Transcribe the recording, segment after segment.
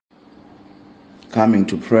coming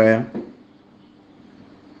to prayer.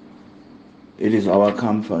 It is our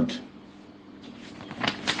comfort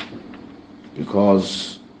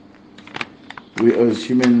because we as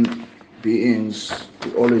human beings,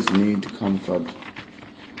 we always need comfort.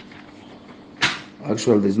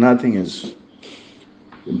 Actually, there's nothing as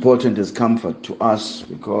important as comfort to us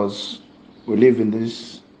because we live in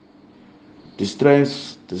this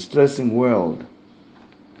distressing world.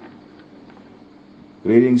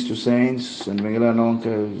 Greetings to saints and Mengela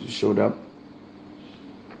Nonka showed up.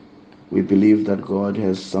 We believe that God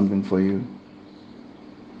has something for you.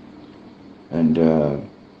 And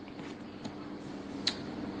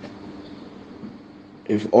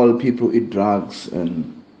if all people eat drugs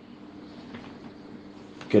and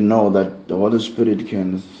can know that the Holy Spirit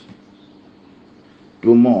can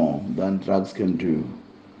do more than drugs can do.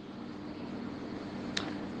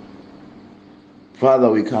 Father,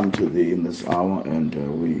 we come to Thee in this hour and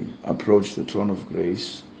we approach the throne of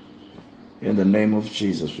grace. In the name of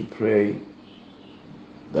Jesus, we pray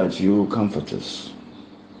that You comfort us.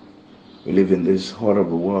 We live in this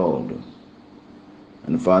horrible world.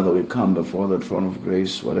 And Father, we come before the throne of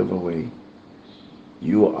grace, whatever way.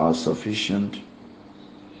 You are sufficient.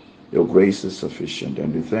 Your grace is sufficient.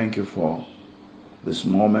 And we thank You for this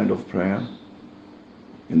moment of prayer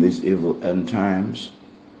in these evil end times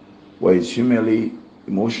where it's humanly,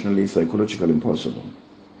 emotionally, psychologically impossible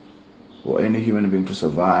for any human being to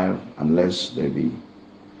survive unless there be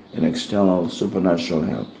an external supernatural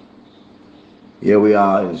help. Here we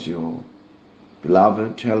are as Your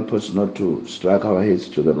beloved. Help us not to strike our heads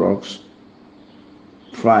to the rocks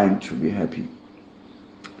trying to be happy,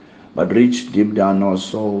 but reach deep down our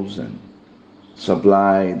souls and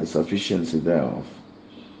supply the sufficiency thereof.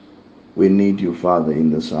 We need You, Father, in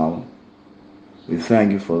this hour. We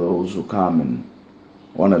thank You for those who come and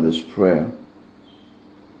honor this prayer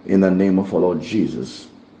in the name of our Lord Jesus,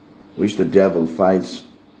 which the devil fights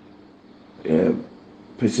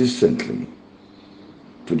persistently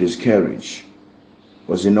to discourage,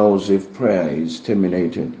 because he knows if prayer is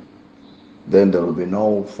terminated, then there will be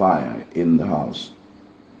no fire in the house.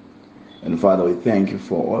 And Father, we thank You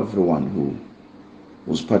for everyone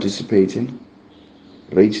who's participating.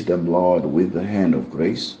 Reach them, Lord, with the hand of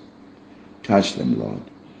grace. Touch them, Lord,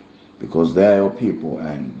 because they are Your people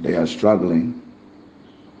and they are struggling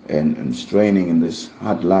and straining in this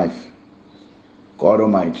hard life. God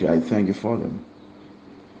Almighty, I thank You for them.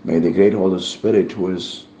 May the great Holy Spirit, who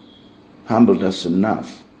has humbled us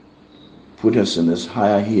enough, put us in this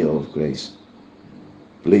higher hill of grace.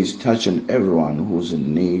 Please touch on everyone who's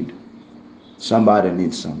in need. Somebody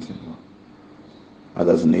needs something, Lord.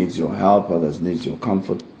 Others need Your help, others need Your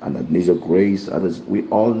comfort, others need Your grace, others, we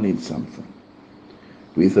all need something.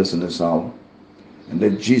 With us in this hour, and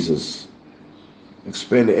let Jesus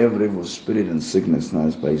expel every evil spirit and sickness now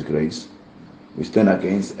by His grace. We stand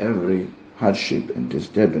against every hardship and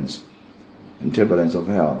disturbance and turbulence of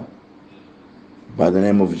hell. By the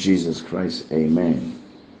name of Jesus Christ, amen.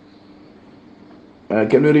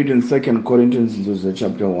 Can we read in 2 Corinthians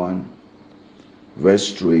chapter 1,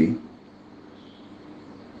 verse 3?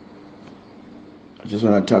 I just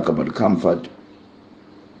want to talk about comfort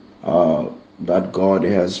that God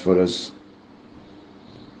has for us.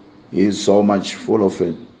 He is so much full of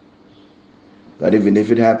it that even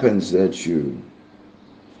if it happens that you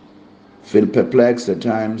feel perplexed at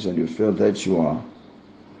times and you feel that you are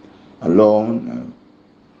alone,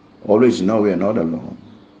 always know we are not alone.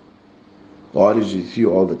 God is with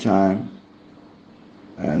you all the time,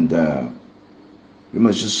 and you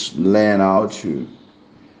must just learn how to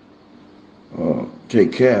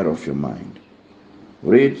take care of your mind.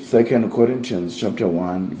 Read 2 Corinthians chapter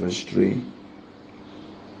 1, verse 3.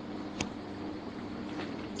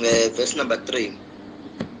 Verse number 3.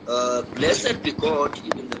 Blessed be God,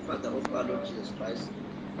 even the Father of our Lord Jesus Christ,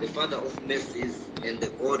 the Father of mercies and the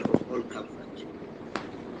God of all comfort.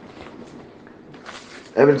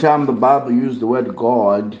 Every time the Bible uses the word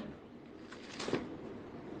God,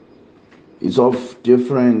 it's of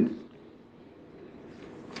different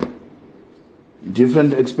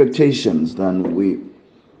expectations than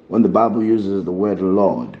when the Bible uses the word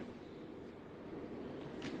Lord.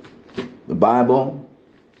 The Bible,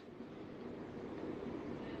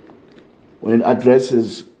 when it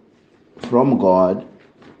addresses from God,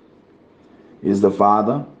 is the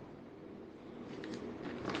Father,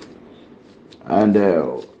 and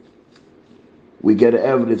we get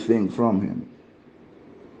everything from Him.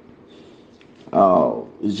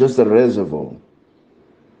 It's just a reservoir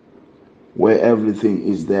where everything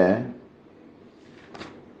is there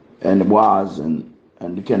and was and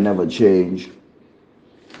it can never change.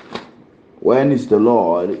 When it's the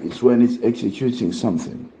Lord, it's when it's executing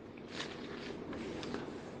something.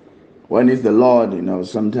 When it's the Lord,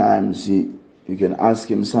 sometimes you can ask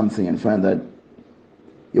him something and find that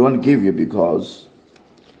he won't give you because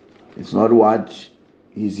it's not what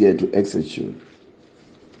he's here to execute.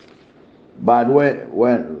 But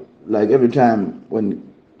when like every time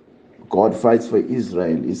when God fights for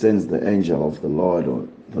Israel, he sends the angel of the Lord, or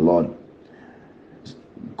the Lord.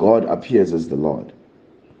 God appears as the Lord.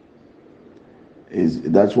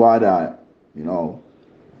 That's why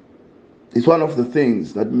it's one of the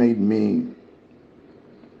things that made me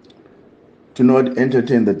to not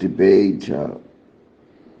entertain the debate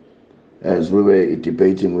as we were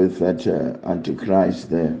debating with that Antichrist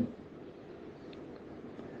there.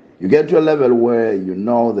 You get to a level where you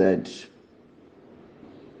know that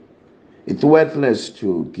it's worthless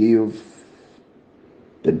to give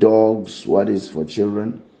the dogs what is for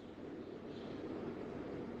children,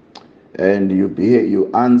 and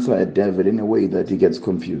you answer a devil in a way that he gets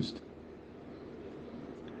confused.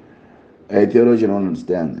 A theologian don't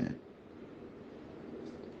understand that.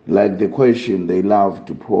 Like the question they love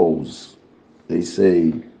to pose, they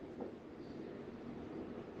say,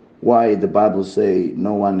 why the Bible say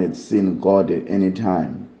no one had seen God at any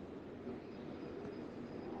time?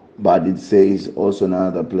 But it says also in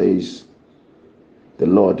another place, the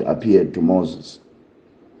Lord appeared to Moses.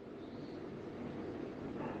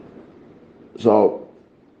 So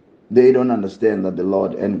they don't understand that the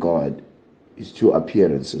Lord and God is two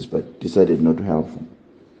appearances, but decided not to help them.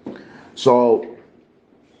 So,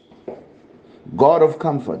 God of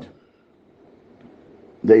comfort.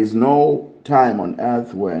 There is no time on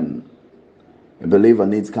earth when a believer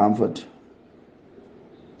needs comfort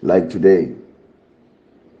like today.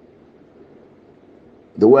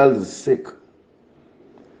 The world is sick.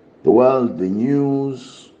 The world, the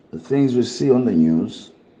news, the things we see on the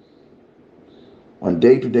news on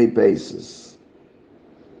day-to-day basis,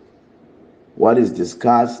 what is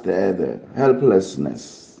discussed there, the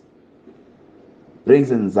helplessness,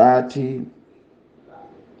 brings anxiety,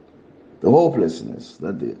 the hopelessness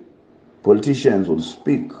that the politicians will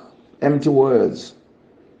speak, empty words,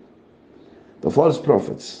 the false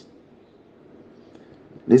prophets.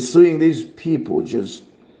 They're seeing these people just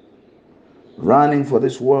running for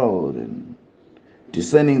this world and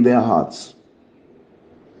discerning their hearts.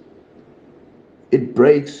 It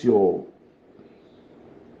breaks your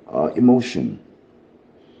emotion,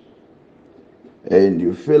 and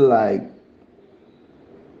you feel like,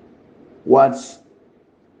 what's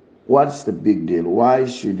the big deal? Why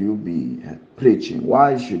should you be preaching?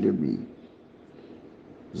 Why should you be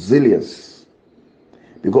zealous?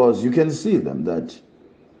 Because you can see them that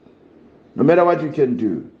no matter what you can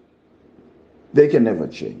do, they can never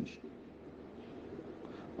change.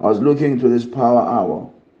 I was looking to this power hour.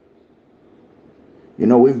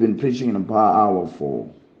 We've been preaching in a power hour for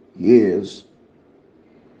years.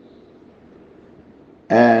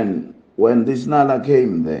 And when this Nala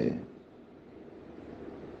came there,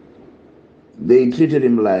 they treated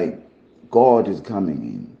him like God is coming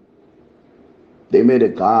in. They made a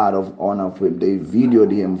guard of honor for him. They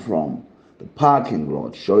videoed him from the parking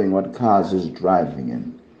lot, showing what cars he's driving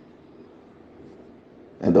in.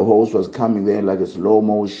 And the host was coming there like a slow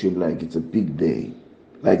motion, like it's a big day.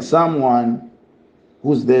 Like someone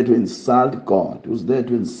who's there to insult God, who's there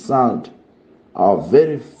to insult our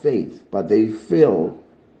very faith, but they feel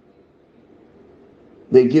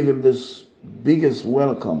they give him this biggest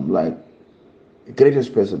welcome, like the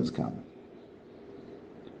greatest person is coming.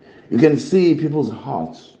 You can see people's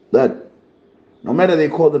hearts that no matter they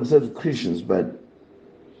call themselves Christians, but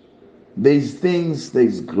there's things,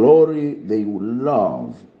 there's glory they will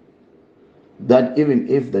love, that even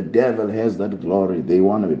if the devil has that glory, they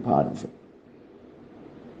want to be part of it.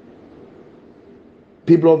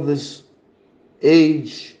 People of this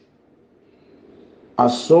age are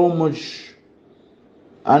so much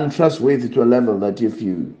untrustworthy to a level that if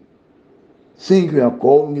you think you are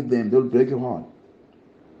going with them, they'll break your heart.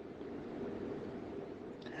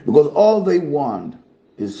 Because all they want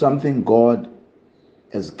is something God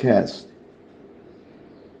has cast.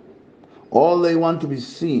 All they want to be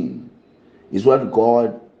seen is what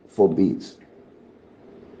God forbids.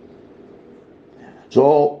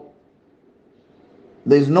 So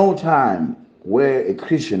there's no time where a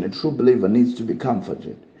Christian, a true believer, needs to be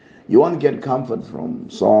comforted. You won't get comfort from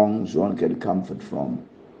songs, you won't get comfort from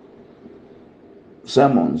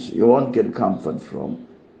sermons, you won't get comfort from.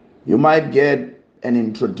 You might get an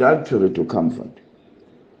introductory to comfort.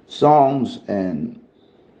 Songs and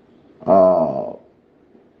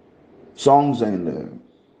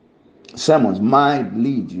sermons might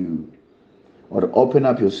lead you or open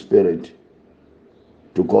up your spirit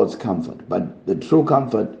to God's comfort. But the true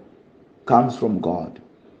comfort comes from God.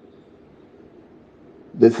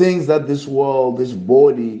 The things that this world, this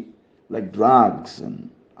body, like drugs and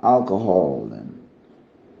alcohol and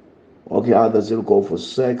others will go for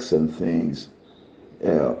sex and things.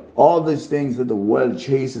 All these things that the world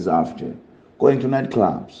chases after, going to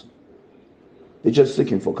nightclubs, they're just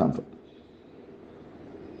seeking for comfort.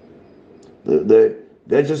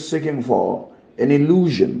 They're just seeking for an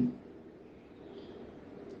illusion,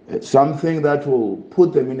 something that will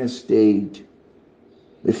put them in a state.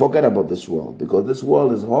 They forget about this world because this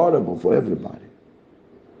world is horrible for everybody.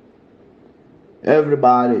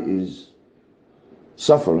 Everybody is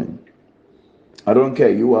suffering. I don't care,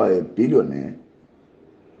 you are a billionaire,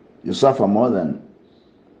 you suffer more than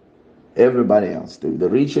everybody else. The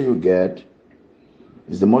richer you get,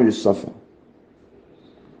 is the more you suffer.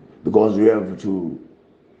 Because you have to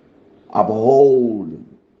uphold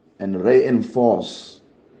and reinforce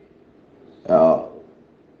the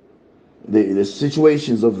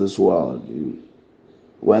situations of this world.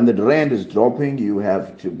 When the rand is dropping, you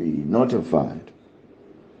have to be notified.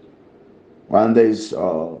 When there's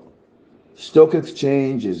stock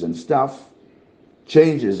exchanges and stuff,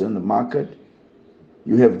 changes in the market,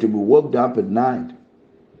 you have to be woke up at night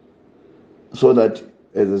so that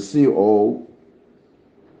as a CEO,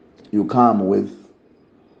 you come with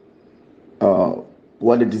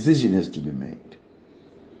what a decision has to be made.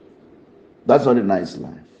 That's not a nice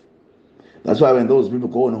life. That's why when those people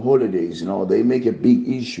go on holidays, they make a big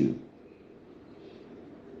issue.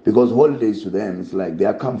 Because holidays to them is like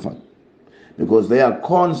their comfort. Because they are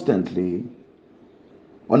constantly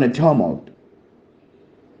on a tumult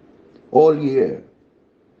all year.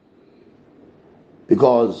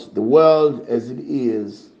 Because the world as it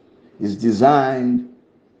is designed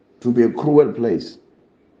to be a cruel place.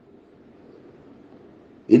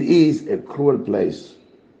 It is a cruel place.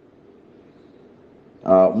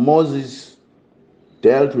 Moses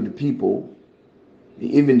dealt with people. He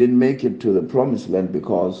even didn't make it to the promised land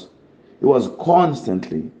because he was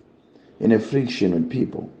constantly in a friction with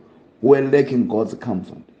people who were lacking God's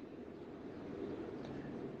comfort.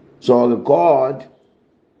 So God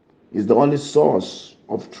is the only source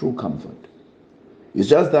of true comfort. It's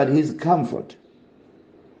just that his comfort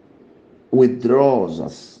withdraws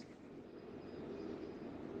us.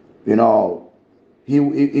 He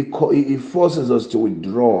forces us to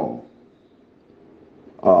withdraw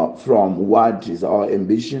from what is our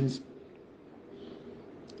ambitions.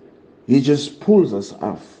 He just pulls us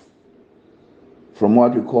off from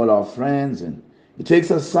what we call our friends, and it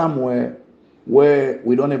takes us somewhere where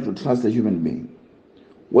we don't have to trust a human being,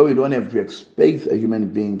 where we don't have to expect a human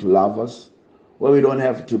being to love us, where we don't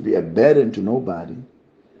have to be a burden to nobody,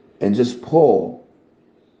 and just pour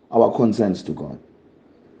our concerns to God.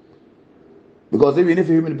 Because even if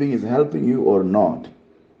a human being is helping you or not,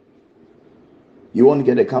 you won't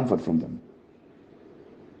get a comfort from them.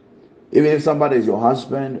 Even if somebody is your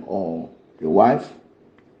husband or your wife,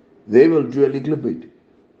 they will do a little bit.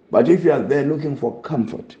 But if you are there looking for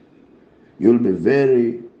comfort, you'll be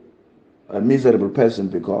very a miserable person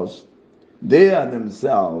because they are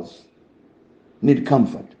themselves need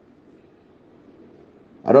comfort.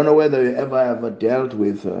 I don't know whether you ever dealt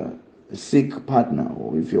with a sick partner,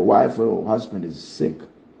 or if your wife or husband is sick.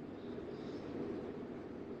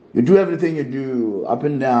 You do everything you do up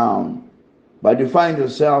and down, but you find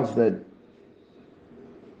yourself that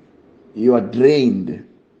you are drained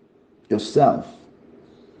yourself.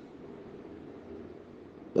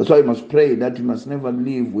 That's why you must pray that you must never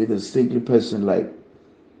live with a sickly person, like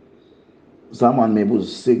someone maybe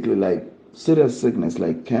who's sickly, like serious sickness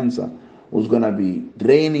like cancer, who's going to be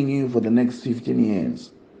draining you for the next 15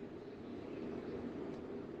 years.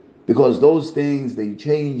 Because those things, they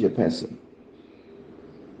change a person.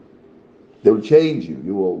 They will change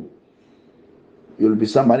you. You'll be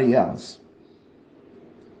somebody else.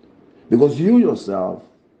 Because you yourself,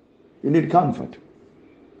 you need comfort.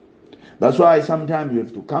 That's why sometimes you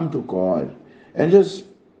have to come to God and just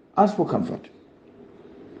ask for comfort.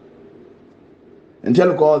 And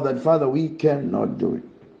tell God that, Father, we cannot do it.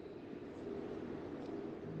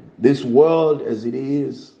 This world as it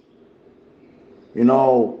is,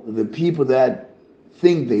 the people that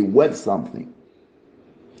think they worth something,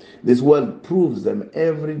 this world proves them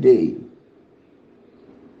every day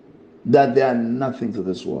that they are nothing to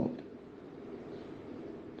this world.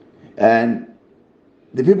 And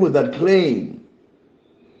the people that claim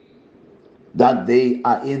that they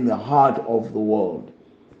are in the heart of the world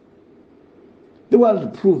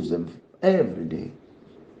proves them every day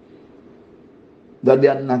that they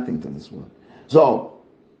are nothing to this world. So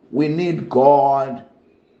we need God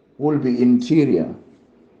who will be interior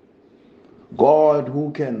God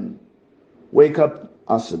who can wake up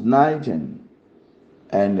us at night and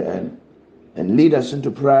and lead us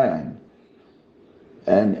into prayer,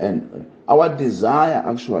 and our desire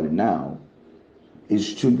actually now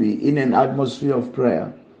is to be in an atmosphere of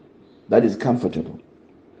prayer that is comfortable.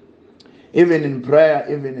 Even in prayer,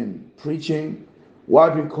 even in preaching,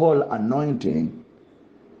 what we call anointing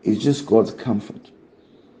is just God's comfort.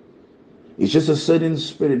 It's just a certain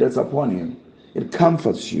spirit that's upon you. It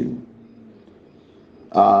comforts you.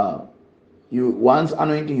 Uh, you once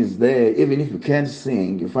anointing is there, even if you can't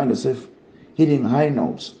sing, you find yourself hitting high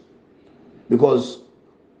notes because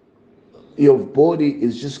your body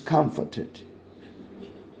is just comforted.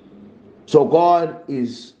 So God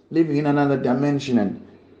is living in another dimension, and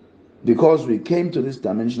because we came to this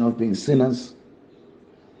dimension of being sinners,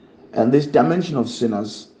 and this dimension of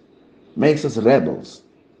sinners makes us rebels.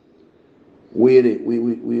 We get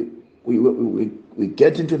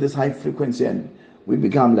into this high frequency and we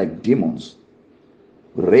become like demons,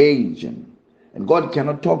 rage, and God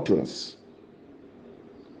cannot talk to us.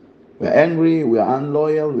 We're angry, we are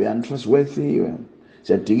unloyal, we are untrustworthy,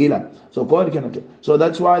 so God cannot talk. So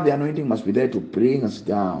that's why the anointing must be there to bring us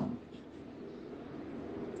down,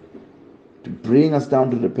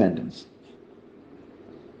 to repentance.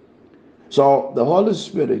 So the Holy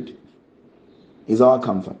Spirit is our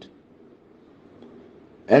comfort.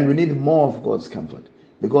 And we need more of God's comfort.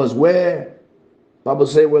 Because where, Bible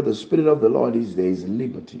says, where the Spirit of the Lord is, there is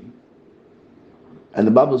liberty. And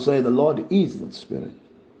the Bible says the Lord is the Spirit.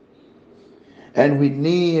 And we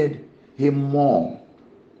need Him more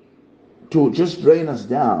to just drain us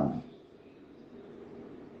down,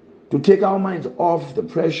 to take our minds off the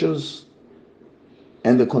pressures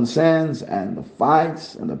and the concerns and the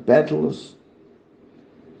fights and the battles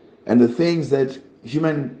and the things that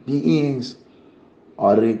human beings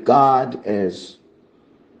regard as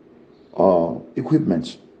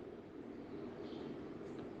equipment.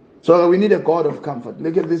 So we need a God of comfort.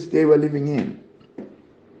 Look at this day we're living in,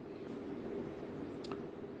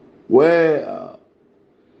 where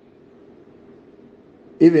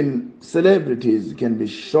even celebrities can be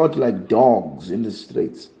shot like dogs in the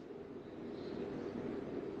streets.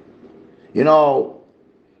 You know,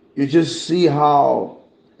 you just see how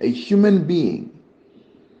a human being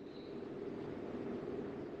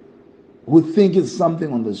who think is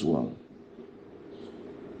something on this world,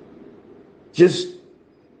 just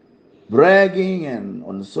bragging and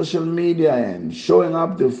on social media and showing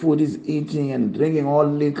up the food he's eating and drinking all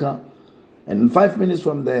liquor, and 5 minutes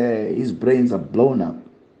from there his brains are blown up.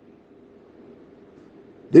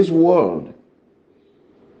 This world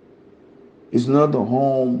is not the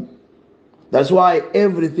home. That's why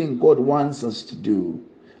everything God wants us to do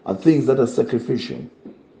are things that are sacrificial.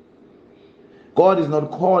 God is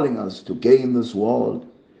not calling us to gain this world.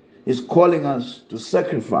 He's calling us to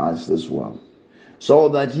sacrifice this world so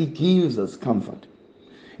that He gives us comfort.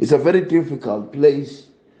 It's a very difficult place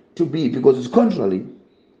to be because it's contrary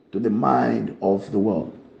to the mind of the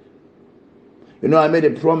world. You know, I made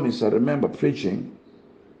a promise. I remember preaching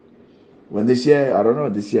when this year, I don't know,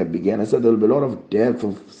 this year began. I said there will be a lot of death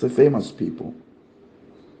of famous people.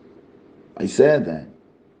 I said that.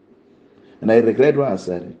 And I regret why I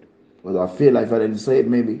said it. Because I feel like if I didn't say it,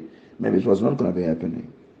 maybe it was not going to be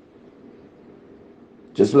happening.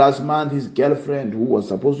 Just last month, his girlfriend, who was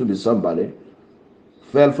supposed to be somebody,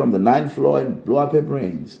 fell from the 9th floor and blew up her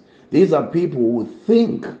brains. These are people who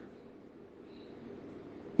think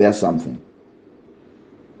they're something.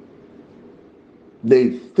 They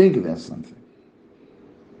think they're something.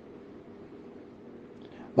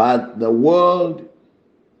 But the world,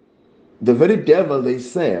 the very devil they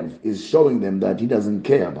serve, is showing them that he doesn't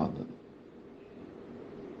care about them.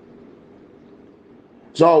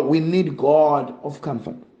 So we need God of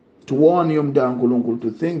comfort to warn you,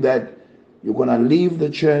 to think that you're going to leave the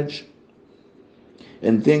church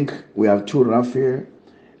and think we are too rough here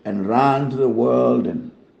and run to the world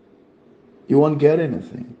and you won't get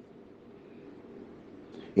anything.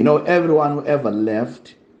 You know, everyone who ever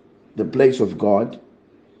left the place of God,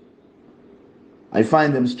 I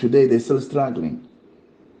find them today, they're still struggling.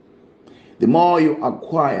 The more you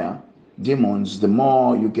acquire demons, the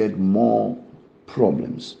more you get more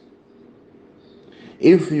problems.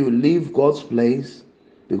 If you leave God's place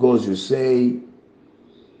because you say,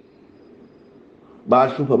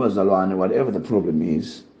 whatever the problem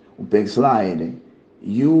is, backslide,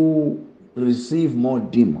 you receive more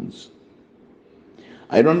demons.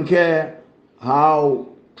 I don't care how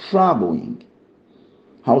troubling,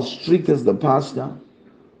 how strict is the pastor,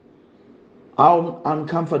 how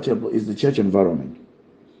uncomfortable is the church environment.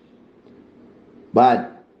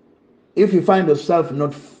 But If you find yourself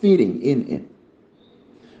not fitting in it,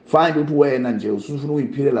 find ut wena nje usufuna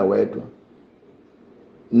uyiphilela wedwa,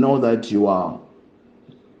 know that you are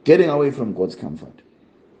getting away from God's comfort.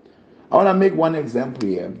 I want to make one example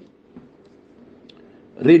here.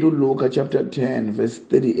 Read Luke chapter 10, verse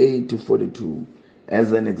 38 to 42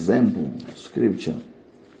 as an example scripture.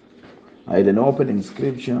 I had an opening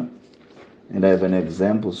scripture and I have an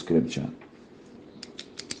example scripture.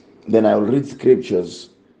 Then I will read scriptures.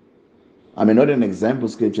 I mean, not an example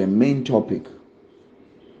scripture, a main topic.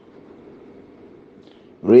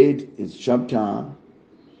 Read it's chapter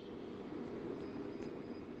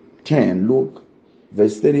 10, Luke,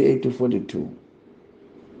 verse 38 to 42.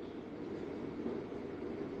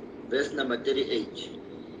 Verse number 38.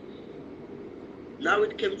 Now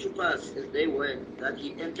it came to pass as they went that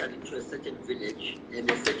he entered into a certain village, and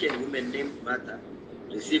a certain woman named Martha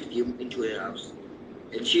received him into her house.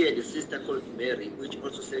 And she had a sister called Mary, which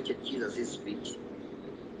also sat at Jesus' feet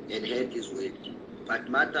and heard his word. But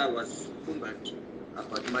Martha was cumbered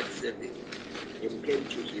about much serving, and came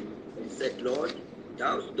to him and said, Lord,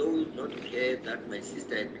 thou not care that my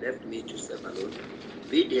sister had left me to serve alone?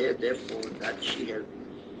 Bid her therefore that she help me.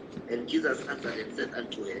 And Jesus answered and said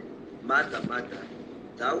unto her, Martha, Martha,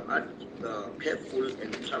 thou art careful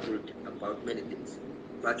and troubled about many things.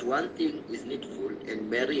 But one thing is needful, and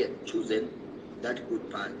Mary hath chosen that good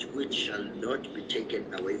part, which shall not be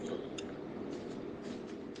taken away from her.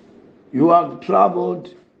 You are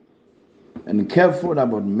troubled and careful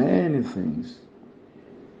about many things.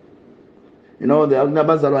 You know, the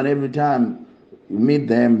Agnabazalwan, every time you meet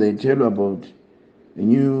them, they tell you about a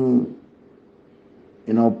new,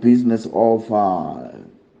 business offer.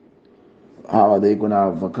 How are they going to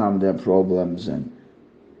overcome their problems? And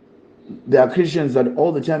there are Christians that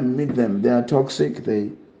all the time you meet them, they are toxic.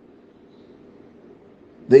 They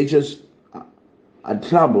just are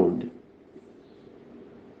troubled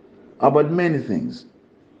about many things.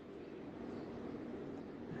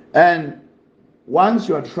 And once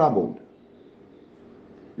you are troubled,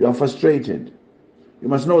 you are frustrated, you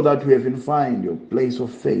must know that you have found your place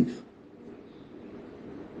of faith.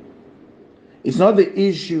 It's not the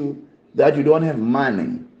issue that you don't have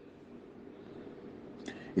money.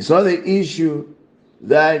 It's not the issue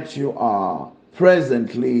that you are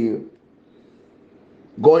presently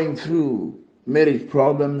going through marriage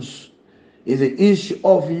problems. It's the issue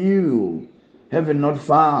of you having not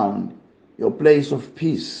found your place of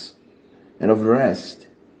peace and of rest.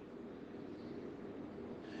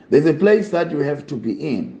 There's a place that you have to be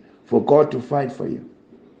in for God to fight for you.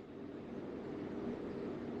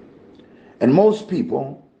 And most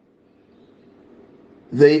people,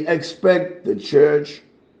 they expect the church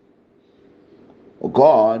or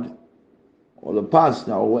God or the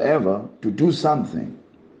pastor or whoever to do something.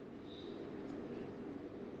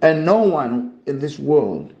 And no one in this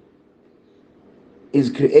world is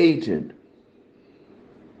created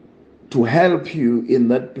to help you in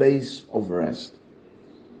that place of rest.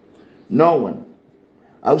 No one.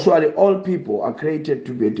 Actually, all people are created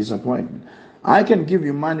to be a disappointment. I can give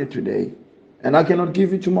you money today and I cannot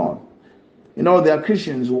give you tomorrow. There are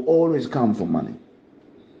Christians who always come for money.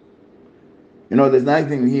 There's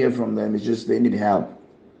nothing you hear from them. It's just they need help.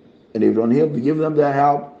 And if you don't help, give them their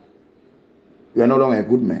help, you are no longer a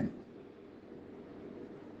good man.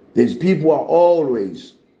 These people are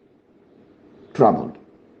always troubled.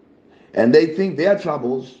 And they think their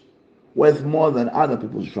troubles worth more than other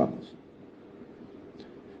people's troubles.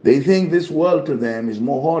 They think this world to them is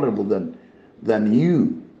more horrible than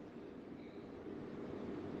you.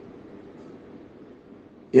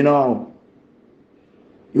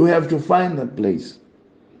 You have to find that place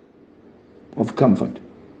of comfort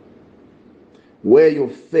where your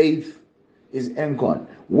faith is anchored,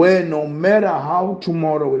 where no matter how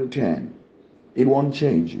tomorrow will turn, it won't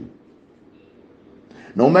change you.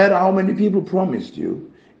 No matter how many people promised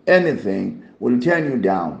you anything will turn you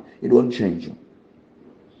down, it won't change you.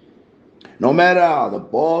 No matter the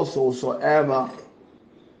boss or whatsoever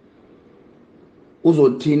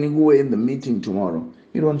uzothini in the meeting tomorrow,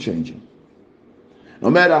 it won't change you. No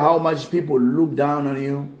matter how much people look down on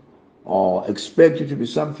you or expect you to be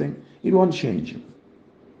something, it won't change you.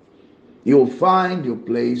 You'll find your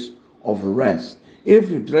place of rest. If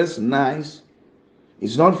you dress nice,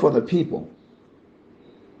 it's not for the people.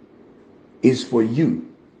 It's for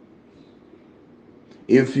you.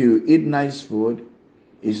 If you eat nice food,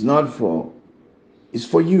 it's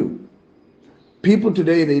for you. People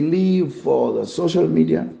today, they live for the social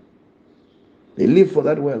media. They live for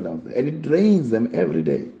that world out there, and it drains them every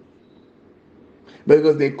day.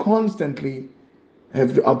 Because they constantly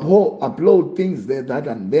have to upload things there that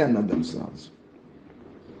and they are not themselves.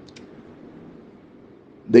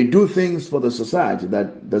 They do things for the society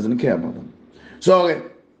that doesn't care about them. So, okay,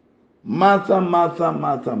 Martha, Martha,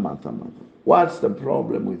 Martha, Martha, Martha. What's the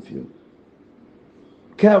problem with you?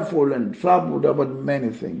 Careful and troubled about many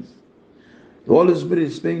things. The Holy Spirit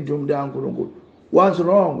is speaking to him down. What's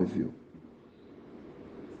wrong with you?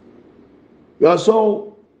 You are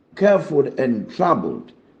so careful and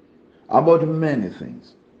troubled about many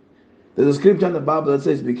things. There's a scripture in the Bible that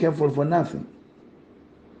says, be careful for nothing,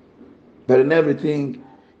 but in everything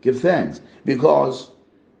give thanks. Because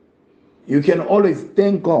you can always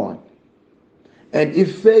thank God. And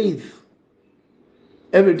if faith,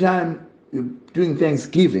 every time you're doing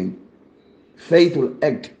thanksgiving, faith will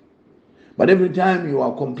act. But every time you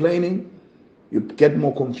are complaining, you get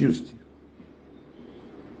more confused.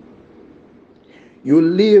 You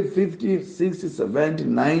live 50, 60, 70,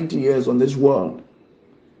 90 years on this world.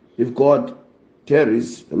 If God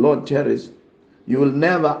tarries, the Lord tarries, you will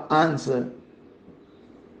never answer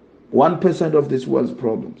 1% of this world's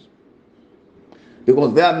problems.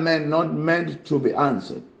 Because they are not meant to be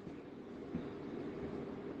answered.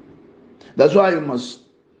 That's why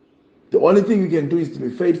the only thing you can do is to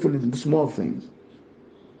be faithful in the small things.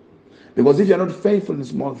 Because if you're not faithful in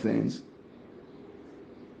small things,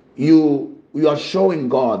 you are showing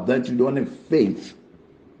God that you don't have faith.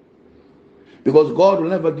 Because God will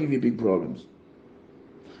never give you big problems.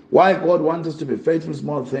 Why God wants us to be faithful in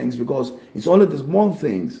small things? Because it's only the small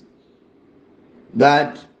things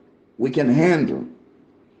that we can handle,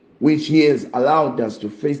 which He has allowed us to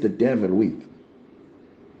face the devil with.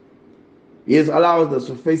 He has allowed us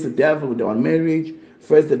to face the devil with our marriage,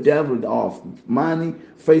 face the devil with our money,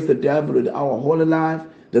 face the devil with our holy life,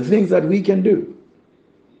 the things that we can do.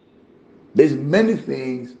 There's many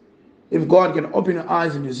things. If God can open your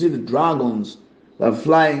eyes and you see the dragons that are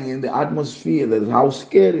flying in the atmosphere, that's how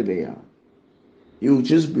scary they are. You will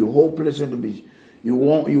just be hopeless and you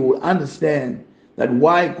will understand that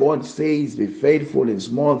why God says be faithful in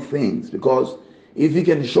small things. Because if He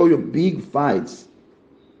can show you big fights,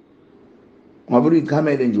 if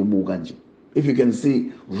you can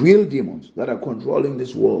see real demons that are controlling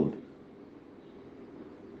this world,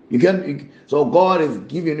 so God is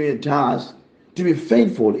giving you a task to be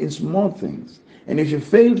faithful in small things. And if you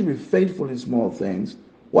fail to be faithful in small things,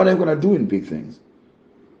 what are you going to do in big things?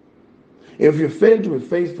 If you fail to be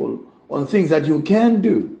faithful on things that you can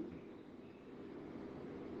do,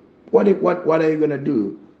 what are you going to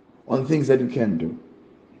do on things that you can do?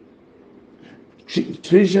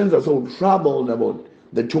 Christians are so troubled about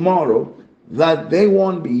the tomorrow that they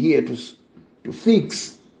won't be here to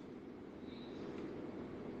fix.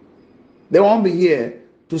 They won't be here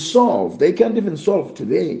to solve. They can't even solve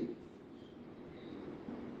today.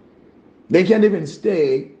 They can't even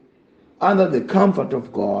stay under the comfort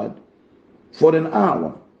of God for an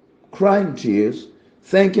hour, crying tears,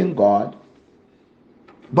 thanking God.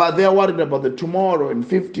 But they're worried about the tomorrow in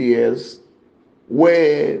 50 years,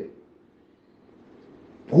 where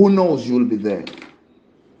who knows you'll be there.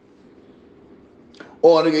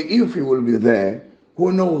 Or if you will be there,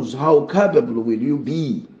 who knows how capable will you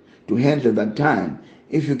be to handle that time.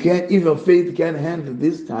 If your faith can't handle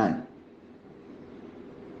this time,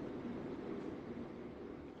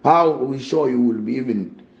 how are we sure you will be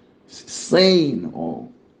even sane or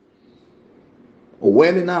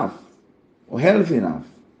well enough or healthy enough?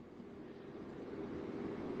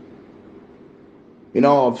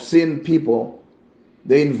 I've seen people,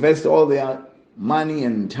 they invest all their money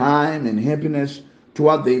and time and happiness to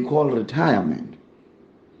what they call retirement.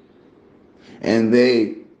 And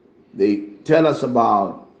they tell us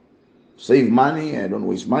about save money and don't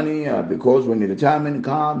waste money because when the retirement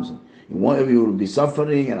comes, you will be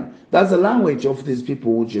suffering. That's the language of these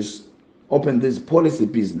people who just open these policy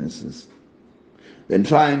businesses. Then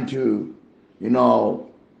trying to,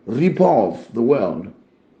 rip off the world.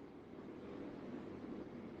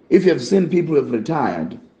 If you have seen people who have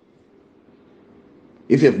retired,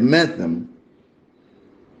 if you have met them,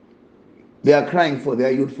 they are crying for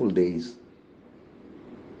their youthful days.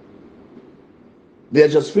 They are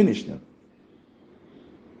just finished them.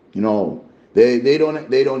 They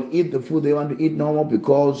don't eat the food they want to eat no more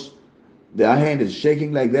because their hand is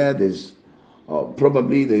shaking like that. There's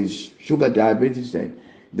probably sugar diabetes.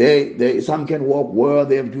 Some can walk well.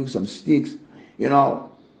 They have to do some sticks.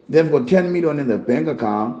 They've got 10 million in their bank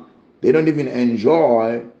account. They don't even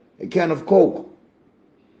enjoy a can of Coke.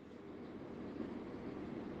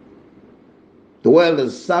 The world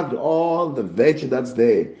has sucked all the virtue that's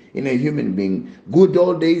there in a human being. Good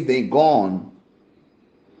old days, they're gone.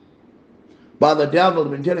 But the devil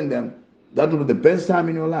has been telling them that will be the best time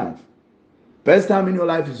in your life. Best time in your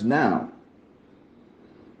life is now.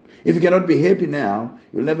 If you cannot be happy now,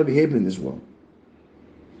 you'll never be happy in this world.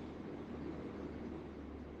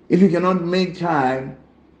 If you cannot make time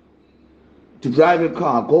to drive a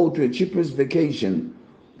car, go to a cheapest vacation,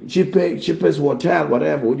 cheapest hotel,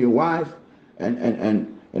 whatever, with your wife,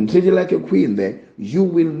 and treat you like a queen there, you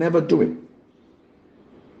will never do it.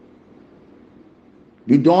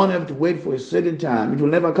 You don't have to wait for a certain time. It will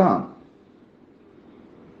never come.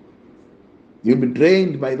 You'll be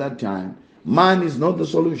drained by that time. Man is not the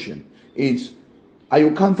solution. It's, are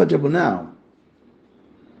you comfortable now?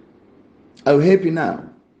 Are you happy now?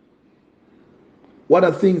 What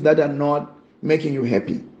are things that are not making you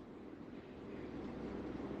happy?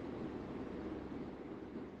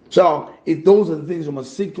 So, if those are the things you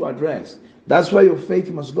must seek to address, that's where your faith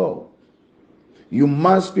must go. You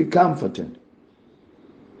must be comforted.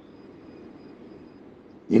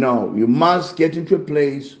 You must get into a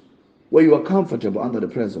place where you are comfortable under the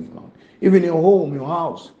presence of God. Even your home, your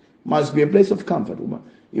house, must be a place of comfort.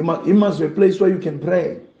 It must be a place where you can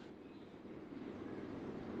pray.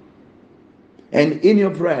 And in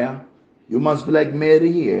your prayer, you must be like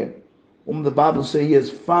Mary here, whom the Bible says he has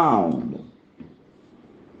found.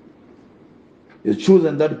 He has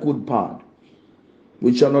chosen that good part,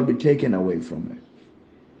 which shall not be taken away from her.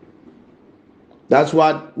 That's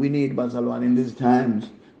what we need, Bazalwan, in these times.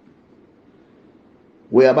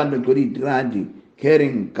 Where abantu ready,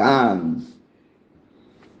 carrying guns.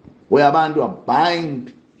 Where abantu are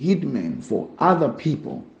buying hitmen for other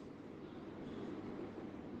people.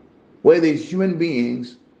 Where there's human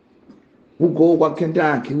beings who go to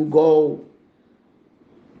Kentucky, who go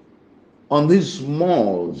on these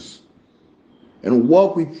malls and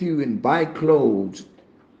walk with you and buy clothes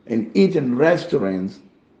and eat in restaurants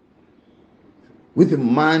with the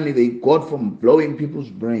money they got from blowing people's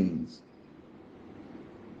brains.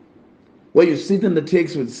 Where you sit in the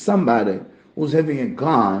taxi with somebody who's having a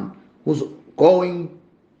gun, who's going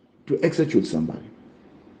to execute somebody.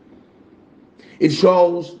 It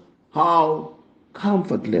shows how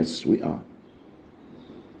comfortless we are.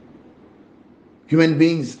 Human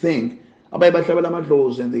beings think, and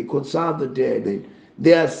they consult the dead.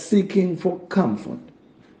 They are seeking for comfort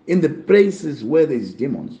in the places where there's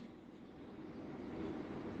demons.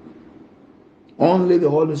 Only the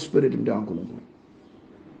Holy Spirit,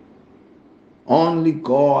 only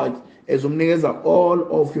God, as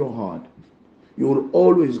all of your heart, you will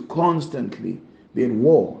always constantly be at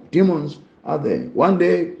war. Demons are there. One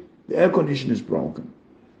day, the air conditioner is broken.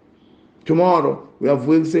 Tomorrow, we have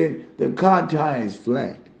will say the car tire is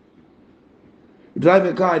flat. You drive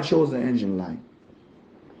a car, it shows the engine light.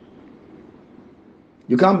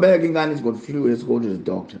 You come back and it's got fluid, let's go to the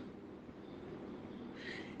doctor.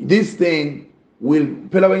 This thing will,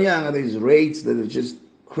 there's rates that are just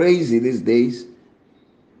crazy these days.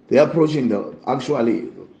 They're approaching the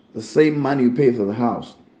same money you pay for the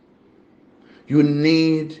house. You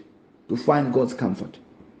need to find God's comfort.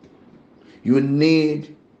 You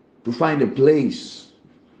need to find a place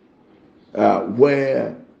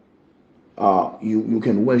where you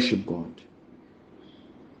can worship God.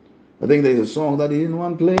 I think there's a song that is in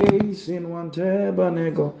one place, in one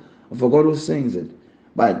tabernacle. I forgot who sings it.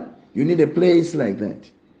 But you need a place like that.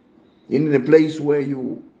 You need a place where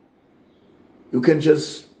you can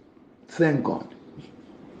just thank God.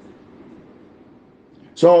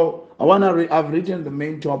 So I've written the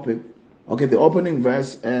main topic, okay, the opening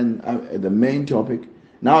verse and the main topic.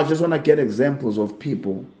 Now I just want to get examples of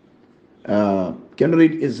people. Can you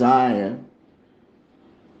read Isaiah?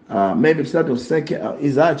 Maybe start with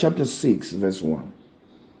Isaiah chapter 6, verse 1.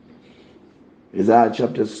 Isaiah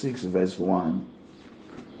chapter 6, verse 1.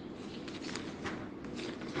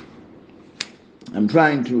 I'm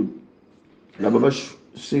trying to,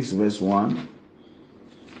 6, verse 1.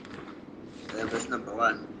 Verse number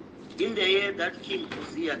 1. In the year that King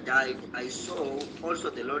Uzziah died, I saw also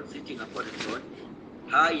the Lord sitting upon a throne,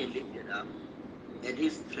 high and lifted up, and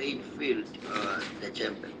his train filled the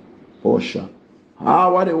temple. Oh, sure.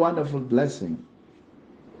 Ah, what a wonderful blessing.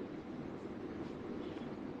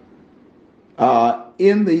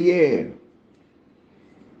 In the year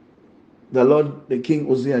the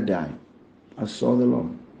King Uzziah died, I saw the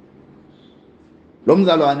Lord.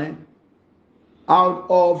 Lomzalwane, out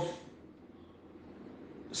of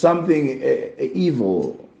something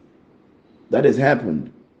evil that has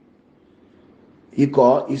happened, he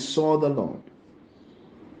saw the Lord.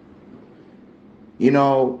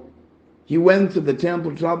 He went to the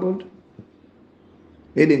temple troubled,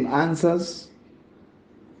 needing answers,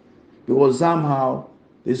 because somehow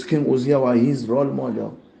this King Uzziah was his role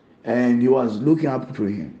model, and he was looking up to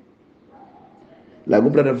him. Like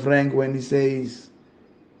Brother Frank, when he says,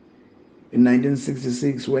 in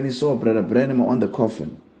 1966 when he saw Brother Branham on the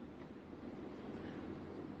coffin.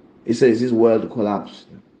 He says his world collapsed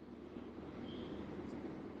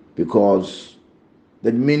because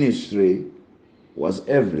that ministry was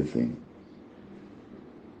everything.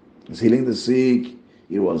 It was healing the sick,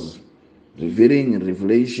 it was revealing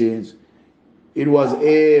revelations, it was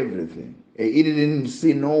everything. He didn't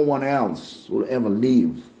see no one else will ever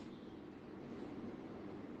live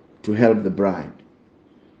to help the bride.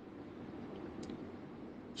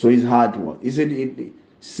 So his heart was. He said,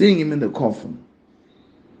 seeing him in the coffin.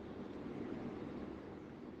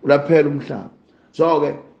 So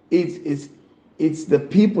okay, it's the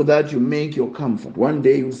people that you make your comfort. One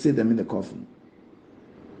day you'll see them in the coffin.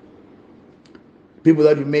 People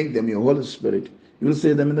that you make them your Holy Spirit, you'll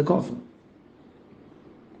see them in the coffin.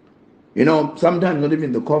 You know, sometimes not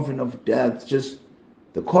even the coffin of death, just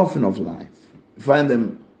the coffin of life. You find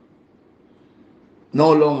them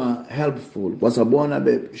no longer helpful. Wasabona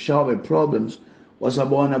be shower problems.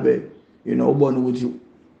 Wasabona be, you know, born with you.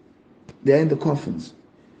 They're in the coffins.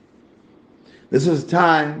 This is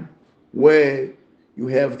time where you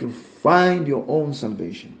have to find your own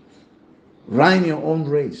salvation, run your own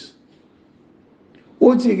race.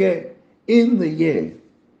 In the year,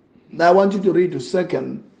 now I want you to read to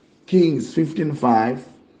 2 Kings 15:5.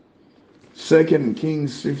 2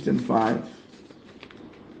 Kings 15:5.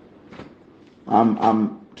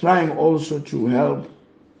 I'm trying also to help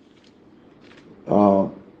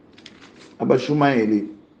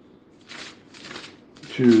Abashumaeli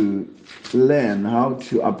to learn how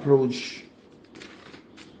to approach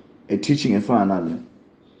a teaching a final.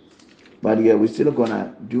 But yeah, we're still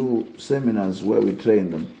gonna do seminars where we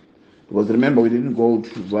train them. Because remember, we didn't go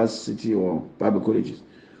to varsity or Bible colleges.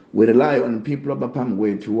 We rely on people of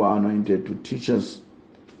Apamway who are anointed to teach us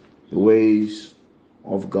the ways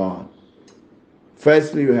of God.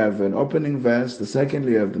 Firstly, you have an opening verse. The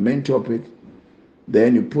secondly, you have the main topic.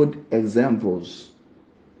 Then you put examples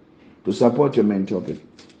to support your main topic.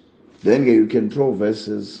 Then you can throw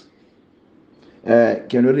verses.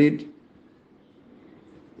 Can you read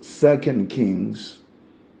 2 Kings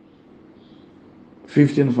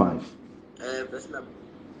 15:5?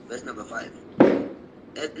 Verse number 5.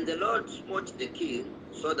 And the Lord smote the king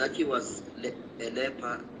so that he was a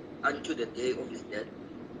leper unto the day of his death,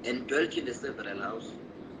 and dwelt in the several house.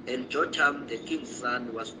 And Jotham the king's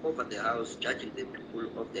son was over the house, judging the people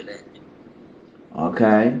of the land.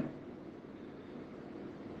 Okay.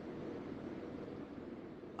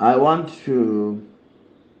 I want to,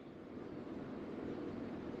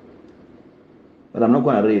 but I'm not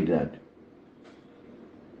going to read that.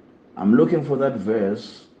 I'm looking for that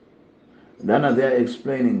verse. Then they're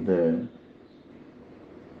explaining the.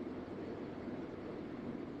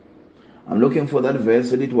 I'm looking for that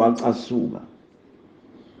verse. It was Asuba.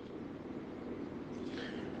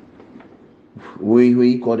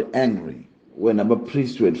 We got angry when our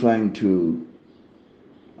priests were trying to.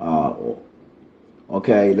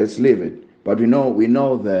 Okay, let's leave it. But we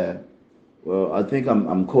know the. Well, I think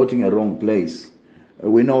I'm quoting a wrong place.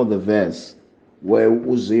 We know the verse where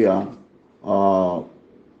Uzziah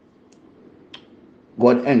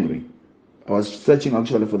got angry. I was searching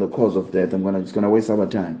actually for the cause of death. It's gonna waste our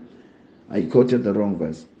time. I quoted the wrong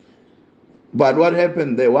verse. But what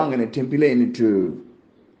happened? They were going to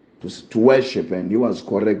worship, and he was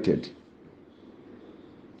corrected.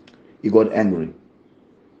 He got angry.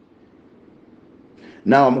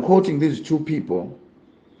 Now I'm quoting these two people.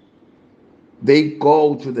 They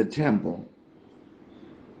go to the temple.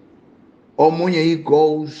 Omunye, he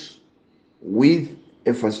goes with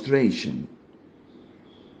a frustration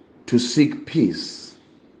to seek peace.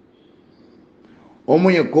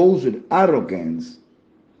 Omunye goes with arrogance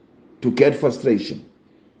to get frustration.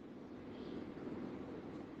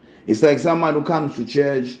 It's like someone who comes to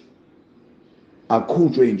church, a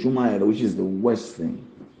kulture in Chumayela, which is the worst thing.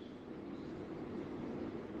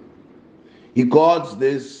 He got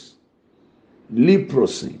this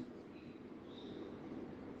leprosy.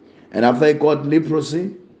 And after he got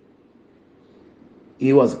leprosy,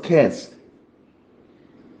 he was cursed.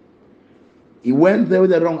 He went there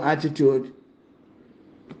with the wrong attitude.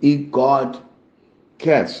 He got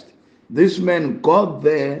cursed. This man got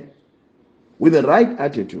there with the right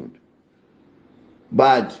attitude,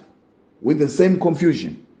 but with the same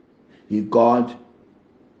confusion. He saw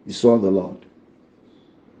the Lord.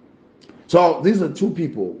 So these are two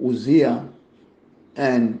people, Uzziah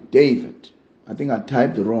and David. I think I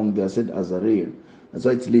typed wrong there. I said Azariah. That's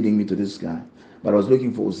why it's leading me to this guy. But I was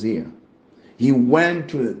looking for Uzziah. He went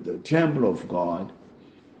to the temple of God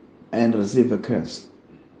and received a curse.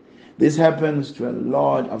 This happens to a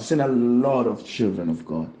lot. I've seen a lot of children of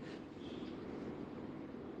God.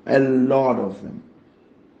 A lot of them.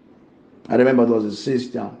 I remember there was a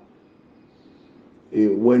sister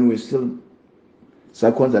when we still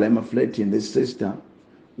S.S'khakhane flirting. This sister,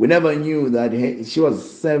 we never knew that she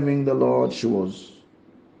was serving the Lord. She was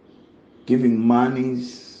giving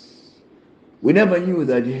monies. We never knew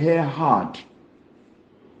that her heart,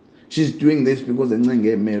 she's doing this because of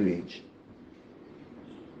her marriage.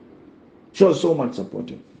 She was so much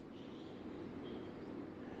supportive.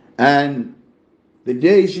 And the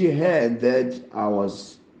day she heard that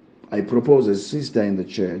I proposed a sister in the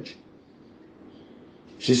church,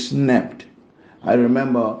 she snapped. I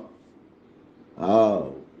remember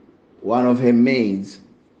one of her maids,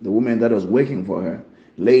 the woman that was working for her,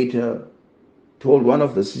 later told one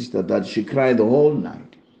of the sisters that she cried the whole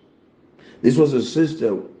night. This was a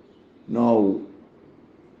sister, no,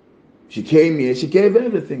 she came here, she gave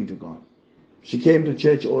everything to God. She came to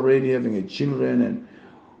church already having a children and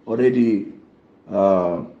already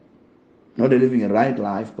not living a right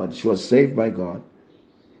life, but she was saved by God.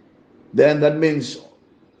 Then that means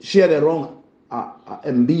she had a wrong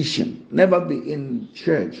ambition. Never be in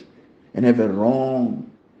church and have a wrong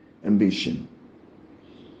ambition.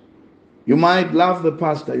 You might love the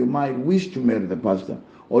pastor, you might wish to marry the pastor,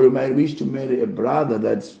 or you might wish to marry a brother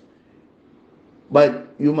but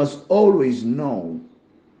you must always know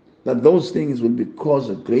that those things will cause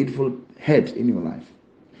a grateful head in your life.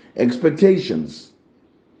 Expectations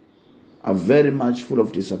are very much full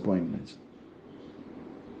of disappointments.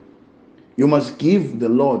 You must give the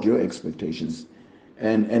Lord your expectations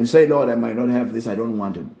and say, Lord, I might not have this, I don't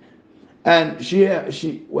want it. And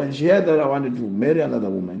when she heard that I wanted to marry another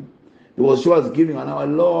woman, because she was giving a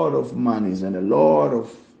lot of monies and a lot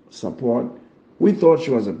of support, we thought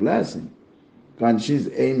she was a blessing. And she's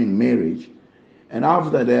aiming marriage. And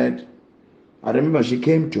after that, I remember she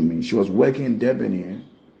came to me. She was working in Durban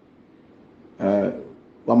here,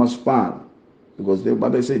 Wamaspal, because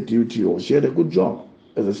they said duty, or she had a good job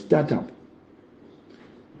as a startup.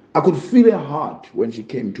 I could feel her heart when she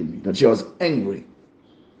came to me, that she was angry.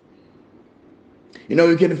 You know,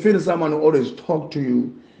 you can feel someone who always talks to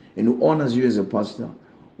you and who honors you as a pastor,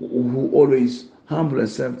 who always humble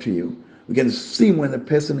herself to you. You can see when the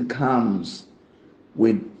person comes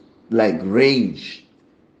with like rage,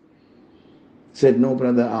 said, no,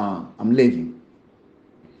 brother, I'm leaving.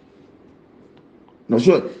 No,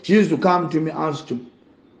 sure. She used to come to me, ask to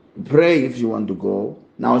pray if you want to go.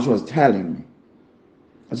 Now she was telling me.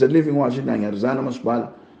 I said, leaving Washington,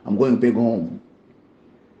 I'm going back home.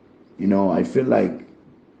 You know, I feel like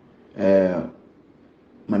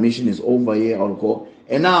my mission is over here, I'll go.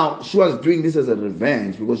 And now she was doing this as a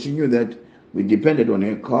revenge because she knew that we depended on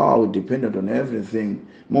her car, we depended on everything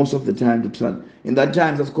most of the time to travel. In that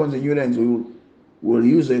time, as consequence, we will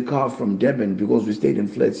use a car from Durban because we stayed in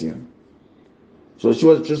flats here. So she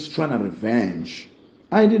was just trying to revenge.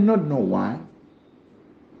 I did not know why,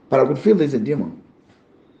 but I could feel there's a demon.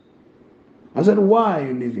 I said, why are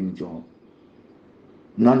you leaving, Job?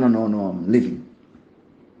 No, I'm leaving.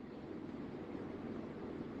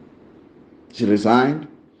 She resigned.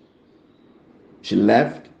 She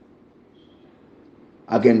left.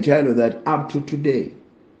 I can tell you that up to today,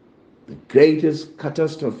 the greatest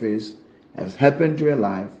catastrophes have happened to her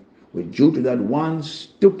life were due to that one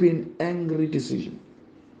stupid, angry decision.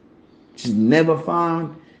 She's never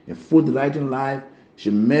found a foot right in life. She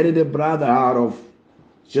married a brother out of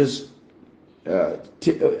just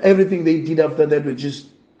everything they did after that was just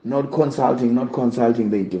not consulting.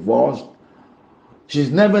 They divorced.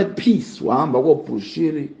 She's never had peace.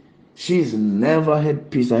 She's never had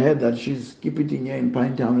peace. I heard that she's keeping here in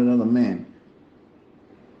Pinetown with another man.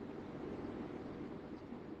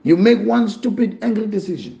 You make one stupid, angry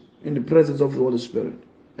decision in the presence of the Holy Spirit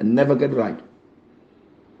and never get right.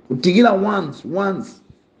 Utigila once,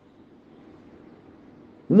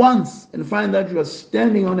 and find that you are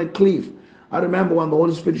standing on a cliff. I remember when the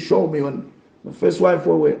Holy Spirit showed me when my first wife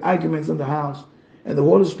were arguments in the house, and the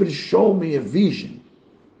Holy Spirit showed me a vision.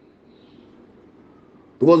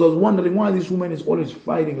 Because I was wondering why this woman is always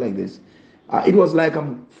fighting like this. It was like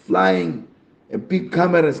I'm flying, a big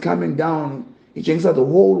camera is coming down, it changed out the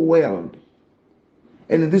whole world.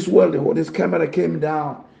 And in this world, this camera came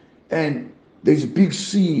down, and there's a big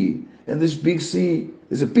sea, and this big sea,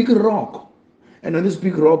 there's a big rock. And on this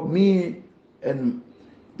big rock, me and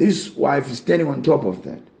this wife is standing on top of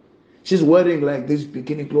that. She's wearing like these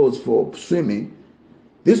bikini clothes for swimming.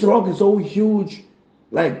 This rock is so huge,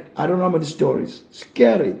 like, I don't know how many stories.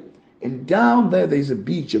 Scary. And down there's a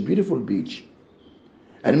beach, a beautiful beach.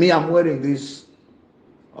 And me, I'm wearing this,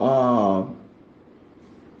 I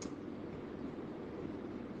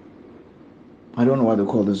don't know what to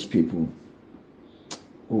call these people.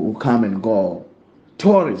 who come and go.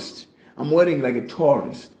 Tourists. I'm wearing like a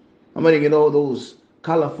tourist. I'm wearing all those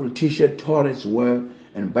colorful t-shirt tourists wear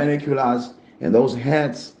and binoculars and those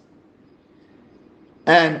hats.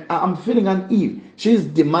 And I'm feeling uneasy. She's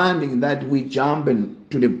demanding that we jump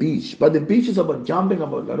into the beach. But the beach is about jumping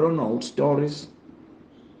about, I don't know, stories.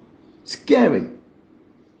 Scary.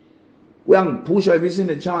 We are push. Have you seen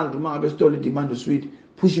a child? Demand the street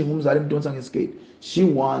pushing umzali mdonsa ngeskate. She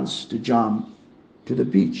wants to jump to the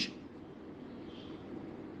beach.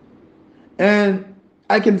 And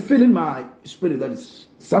I can feel in my spirit that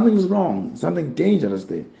something is wrong, something dangerous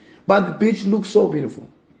there. But the beach looks so beautiful.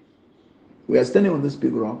 We are standing on this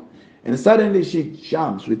big rock, and suddenly she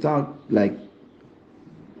jumps without like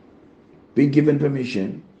being given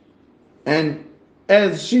permission. And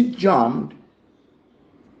as she jumped,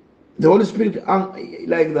 the Holy Spirit,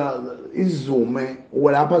 like the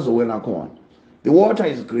water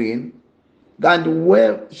is green, and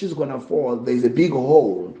where she's gonna fall, there's a big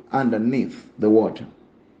hole underneath the water.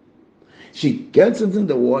 She gets into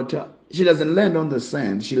the water. She doesn't land on the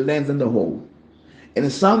sand. She lands in the hole. And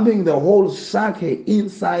something, the hole suck her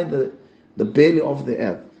inside the belly of the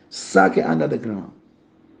earth, suck her under the ground.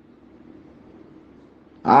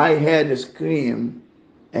 I heard a scream,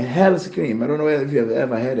 a hell scream. I don't know if you have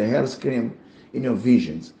ever heard a hell scream in your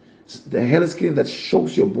visions. The hell scream that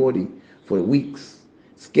shocks your body for weeks,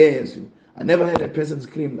 scares you. I never heard a person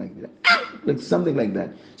scream like that, like something like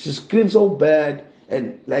that. She screams so bad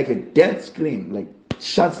and like a death scream, like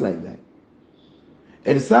shots like that.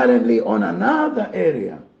 And suddenly on another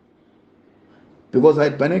area, because I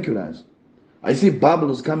had binoculars, I see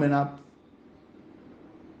bubbles coming up.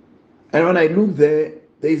 And when I look there,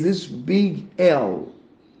 there's this big L,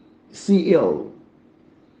 CL.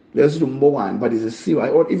 There's number one, but it's a C.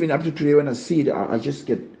 Or even up to today, when I see it, I just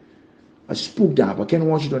get spooked up. I can't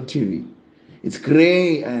watch it on TV. It's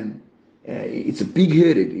gray and it's a big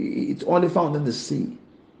headed. It's only found in the sea,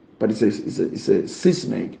 but it's a sea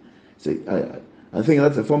snake. I think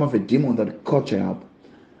that's a form of a demon that caught her up.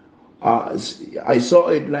 I saw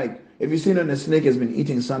it like, have you seen when a snake has been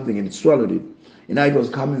eating something and it swallowed it? And it was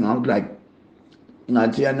coming out like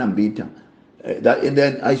Natia Nambita. And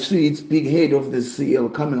then I see its big head of the seal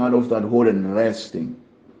coming out of that hole and resting,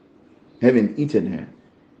 having eaten her.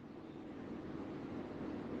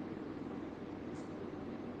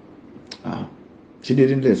 She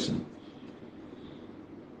didn't listen.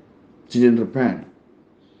 She didn't repent.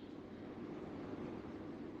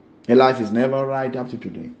 Her life is never right up to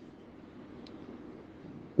today.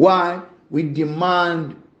 Why? We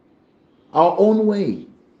demand our own way.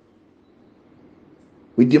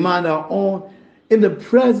 We demand our own, in the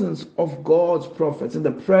presence of God's prophets, in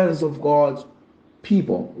the presence of God's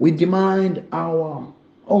people. We demand our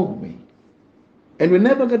own way. And we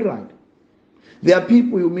never get right. There are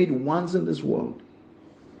people you meet once in this world.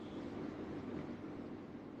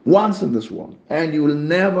 Once in this world. And you will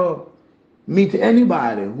never meet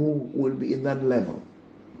anybody who will be in that level.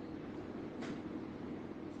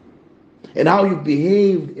 And how you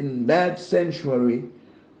behaved in that sanctuary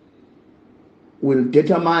will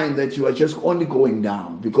determine that you are just only going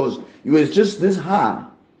down, because you are just this high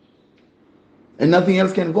and nothing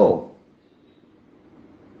else can go.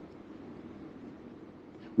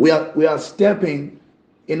 We are stepping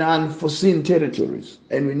in unforeseen territories,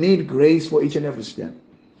 and we need grace for each and every step.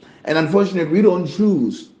 And unfortunately, we don't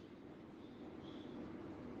choose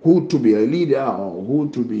who to be a leader or who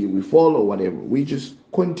to be, we follow whatever. We just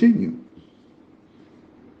continue.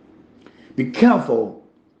 Be careful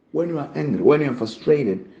when you are angry, when you are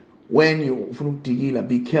frustrated, when you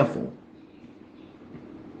be careful.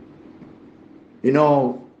 You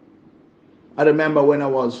know, I remember when I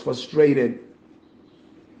was frustrated,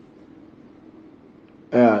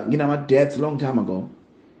 my dad's a long time ago.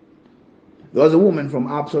 There was a woman from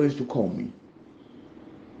Apso who used to call me.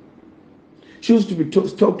 She used to be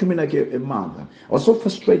talk to me like a mother. I was so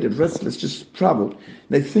frustrated, restless, just troubled,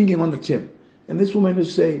 like thinking on the tip. And this woman would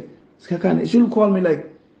say, "S.Khakhane," she would call me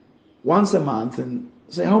like once a month and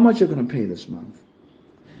say, "How much are you going to pay this month?"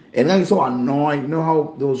 And I'm so annoyed. You know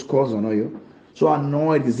how those calls annoy you? So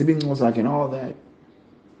annoyed, the zipping was like and all that.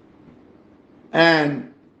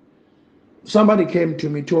 And somebody came to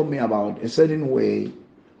me, told me about a certain way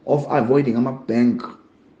of avoiding a bank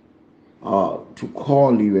to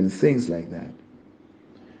call you and things like that.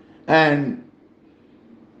 And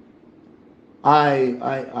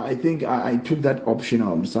I think I took that option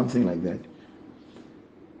or something like that.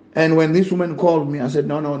 And when this woman called me, I said,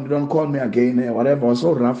 no, don't call me again, whatever. I was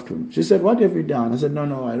so rough to her. She said, "What have you done?" I said,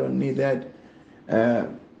 no, I don't need that.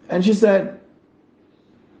 And she said,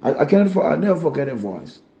 I'll never forget her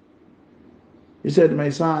voice. He said, my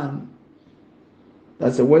son,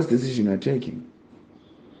 that's the worst decision you're taking.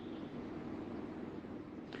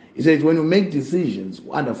 He said, when you make decisions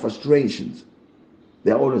under frustrations,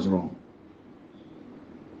 they're always wrong.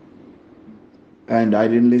 And I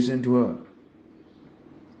didn't listen to her.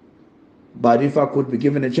 But if I could be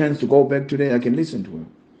given a chance to go back today, I can listen to her.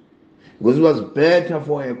 Because it was better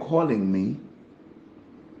for her calling me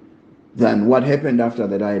than what happened after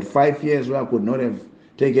that. I had 5 years where I could not have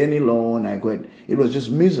taken any loan. It was just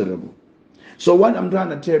miserable. So what I'm trying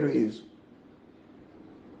to tell you is,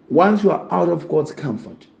 once you are out of God's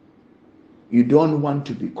comfort, you don't want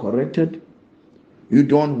to be corrected. You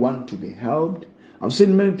don't want to be helped. I've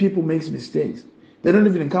seen many people make mistakes. They don't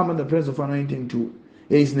even come in the presence of anointing to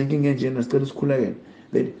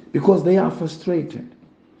because they are frustrated.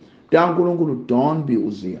 Don't be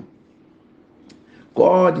Uzziah.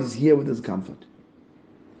 God is here with his comfort.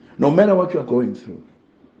 No matter what you are going through,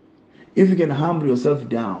 if you can humble yourself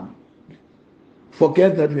down,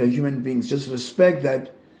 forget that we are human beings, just respect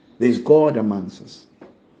that there's God amongst us.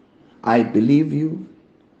 I believe you.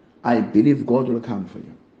 I believe God will come for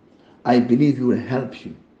you. I believe he will help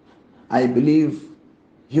you. I believe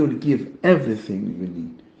he will give everything you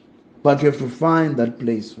need. But you have to find that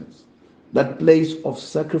place first. That place of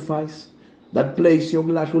sacrifice. That place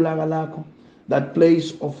that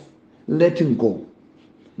place of letting go.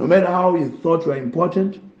 No matter how you thought you are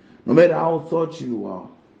important, no matter how you thought you are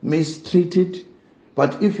mistreated,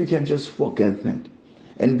 but if you can just forget that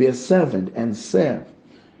and be a servant and serve.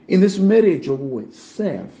 In this marriage,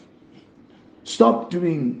 serve. Stop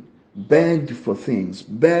doing begged for things,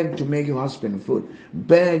 beg to make your husband food,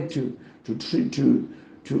 beg to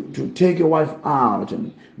take your wife out,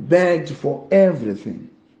 and begged for everything.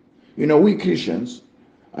 We Christians,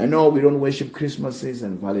 I know we don't worship Christmases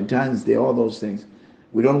and Valentine's Day, all those things.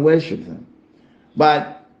 We don't worship them.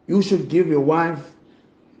 But you should give your wife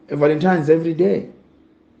a Valentine's every day,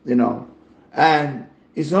 And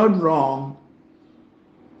it's not wrong,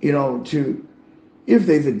 if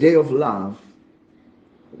there's a day of love,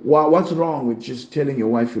 what's wrong with just telling your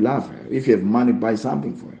wife you love her? If you have money, buy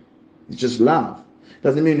something for her. It's just love.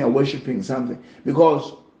 Doesn't mean you're worshiping something.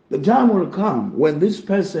 Because the time will come when this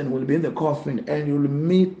person will be in the coffin and you'll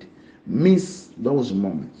miss those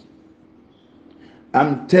moments.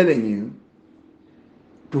 I'm telling you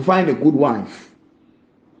to find a good wife,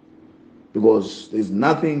 because there's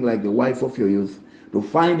nothing like the wife of your youth. To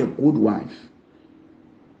find a good wife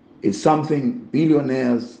is something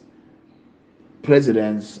billionaires,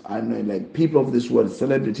 presidents, like people of this world,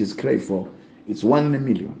 celebrities crave for. It's 1 in a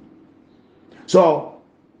million. So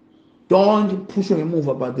don't push or move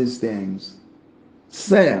about these things.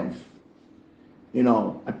 Serve.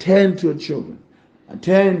 Attend to your children,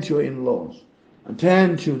 attend to your in-laws,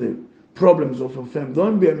 attend to the problems of your family.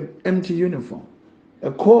 Don't be an empty uniform.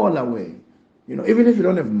 A call away. Even if you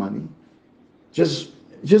don't have money, just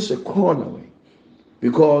a call away.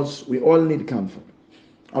 Because we all need comfort.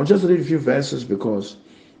 I'll just read a few verses because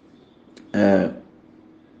the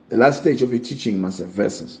last stage of your teaching must have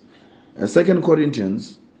verses. 2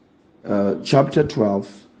 Corinthians chapter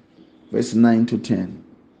 12, verse 9 to 10.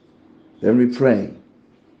 Then we pray.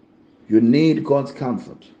 You need God's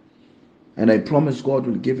comfort. And I promise God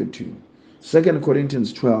will give it to you. 2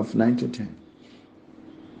 Corinthians 12, 9 to 10.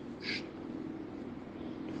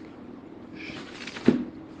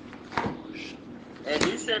 And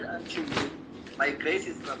he said unto me, my grace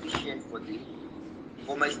is sufficient for thee,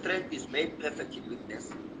 for my strength is made perfect in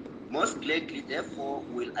weakness. Most gladly, therefore,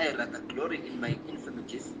 will I rather glory in my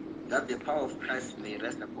infirmities, that the power of Christ may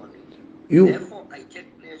rest upon me. Therefore, I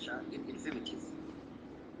take pleasure in infirmities.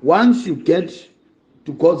 Once you get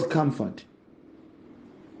to God's comfort,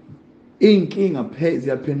 iy'nkinga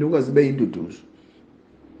ziyaphenduka zibe yinduduzo.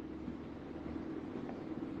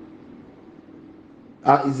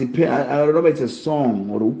 I don't know if it's a song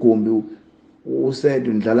or ugombi usaid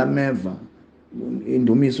ndlala meva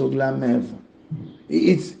indumiso kula meva.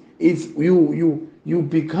 It's you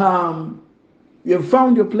become, you have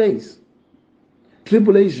found your place.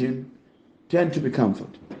 Tribulation tend to be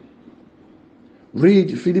comfort.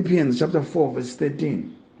 Read Philippians chapter 4 verse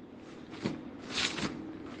 13.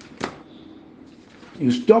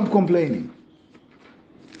 You stop complaining.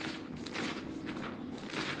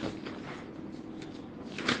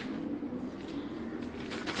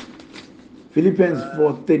 Philippians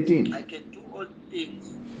 4:13. I can do all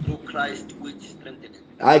things through Christ which strengtheneth me.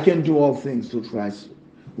 I can do all things through Christ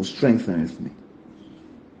who strengtheneth me.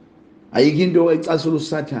 Ayikho into ecasula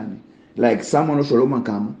uSathane, like someone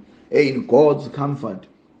osholomagama in God's comfort,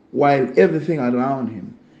 while everything around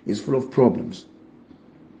him is full of problems.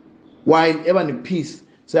 While even in peace,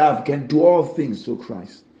 Say, I can do all things through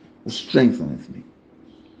Christ who strengtheneth me.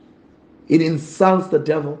 It insults the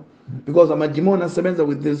devil because amadimon asebenza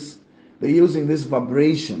with this. They're using these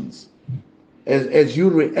vibrations. As you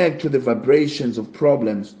react to the vibrations of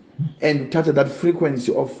problems and touch that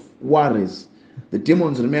frequency of worries, the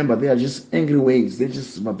demons, remember, they are just angry waves. They're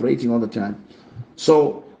just vibrating all the time.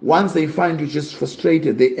 So once they find you just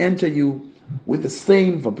frustrated, they enter you with the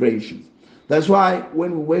same vibrations. That's why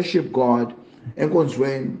when we worship God, and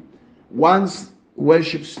when once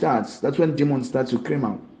worship starts, that's when demons start to come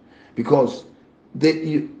out, because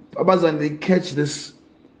they catch this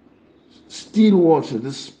still water,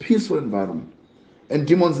 this peaceful environment, and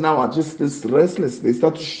demons now are just this restless. They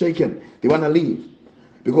start to shaken. They want to leave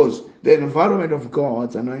because the environment of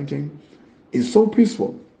God's anointing is so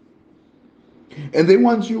peaceful, and they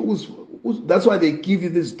want you. That's why they give you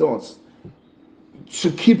these thoughts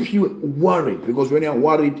to keep you worried, because when you're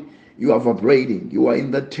worried, you are vibrating. You are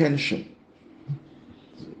in that tension,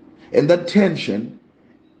 and that tension,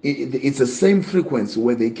 it's the same frequency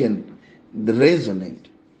where they can resonate.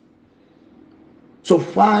 So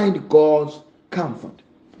find God's comfort.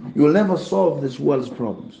 You will never solve this world's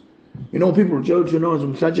problems. You know, people tell you,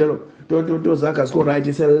 don't right.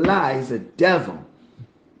 It's a lie. It's a devil.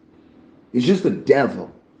 It's just the devil.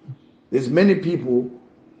 There's many people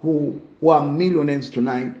who are millionaires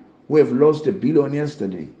tonight who have lost $1 billion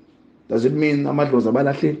yesterday. Does it mean Ahmad was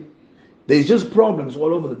abalahle? There's just problems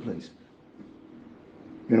all over the place.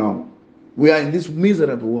 You know, we are in this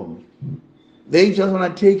miserable world. They just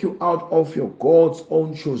want to take you out of your God's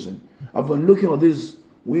own chosen. I've been looking at these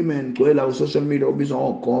women on social media.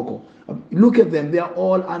 Look at them. They are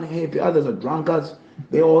all unhappy. Others are drunkards.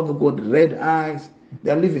 They all got red eyes.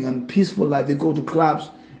 They are living a peaceful life. They go to clubs.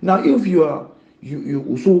 Now, if you are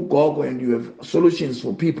and you have solutions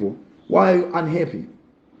for people, why are you unhappy?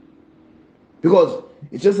 Because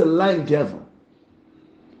it's just a lying devil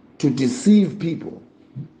to deceive people.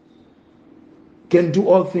 Can do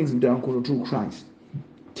all things through Christ.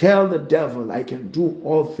 Tell the devil, I can do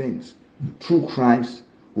all things through Christ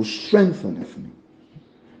who strengtheneth me.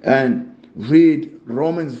 And read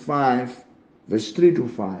Romans 5, verse 3 to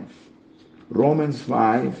 5. Romans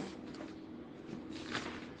 5,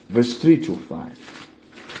 verse 3 to 5.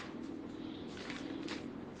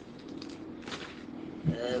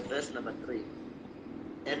 Verse number 3.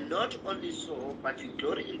 And not only so, but we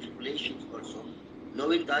glory in tribulations also,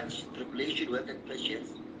 knowing that tribulation worketh patience,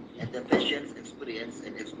 and the patience experience,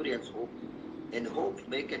 and experience hope, and hope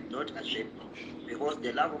maketh not ashamed, because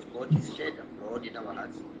the love of God is shed abroad in our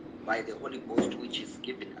hearts by the Holy Ghost which is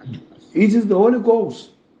given unto us. It is the Holy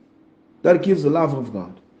Ghost that gives the love of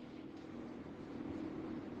God.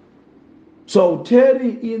 So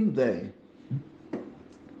tarry in there.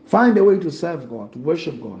 Find a way to serve God, to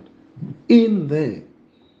worship God in there.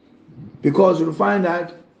 Because you'll find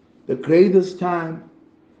out the greatest time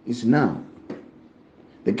is now.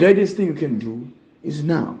 The greatest thing you can do is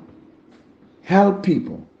now. Help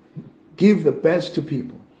people. Give the best to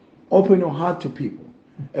people. Open your heart to people.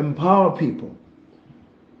 Empower people.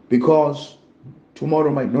 Because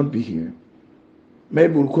tomorrow might not be here.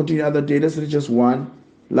 Maybe we'll continue another day. Let's read just one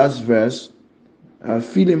last verse.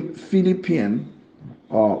 Philippians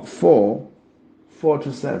 4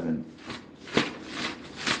 to 7.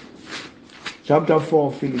 Chapter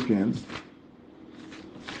 4, Philippians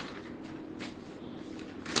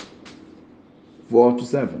 4 to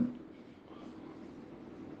 7.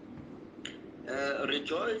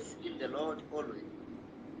 Rejoice in the Lord always.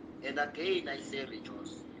 And again I say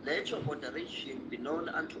rejoice. Let your moderation be known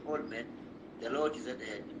unto all men. The Lord is at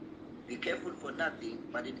hand. Be careful for nothing,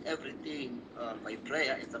 but in everything by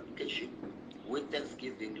prayer and supplication, with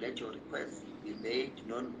thanksgiving, let your requests be made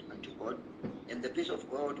known unto God. And the peace of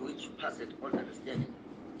God, which passeth all understanding,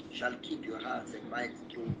 shall keep your hearts and minds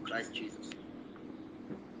through Christ Jesus.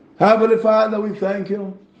 Heavenly Father, we thank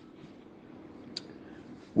you.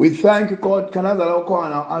 We thank you, God. Can I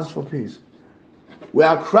ask for peace? We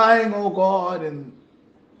are crying, oh God, and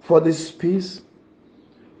for this peace.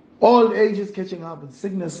 Old age is catching up, and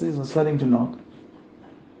sicknesses are starting to knock.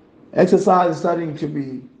 Exercise is starting to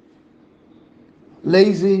be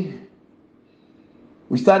lazy.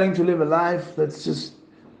 We're starting to live a life that's just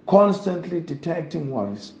constantly detecting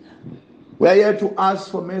worries. We are here to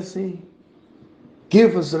ask for mercy.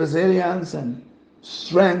 Give us resilience and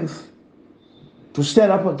strength to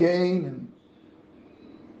stand up again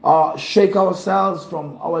and shake ourselves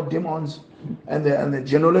from our demons and the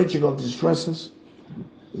genealogical distresses.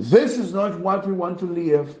 This is not what we want to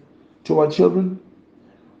leave to our children.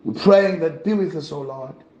 We're praying that be with us, O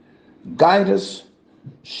Lord. Guide us.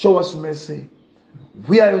 Show us mercy.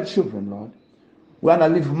 We are your children, Lord. We want to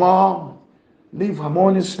live more, live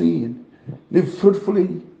harmoniously, and live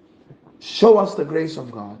fruitfully. Show us the grace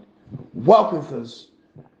of God. Walk with us,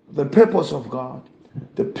 the purpose of God,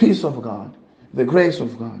 the peace of God, the grace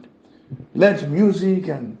of God. Let music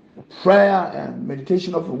and prayer and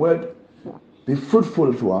meditation of the word be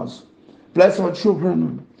fruitful to us. Bless our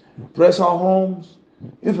children, bless our homes,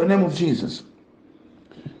 in the name of Jesus.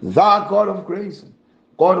 Thou God of grace,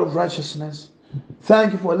 God of righteousness,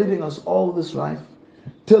 thank you for leading us all this life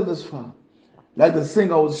till this far. Like the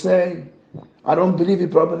singer would say, I don't believe you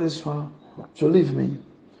brought me this far to leave me.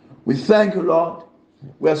 We thank you, Lord.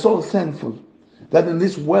 We are so thankful that in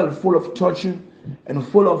this world full of torture and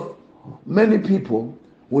full of many people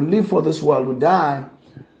who live for this world, who die,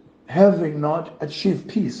 having not achieved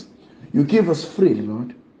peace, you give us freely,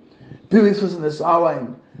 Lord. Be with us in this hour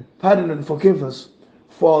and pardon and forgive us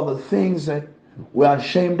for the things that we are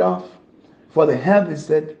ashamed of, for the habits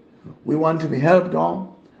that we want to be helped on,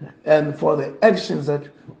 and for the actions that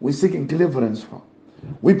we're seeking deliverance from.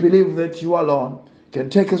 We believe that you alone can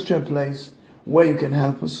take us to a place where you can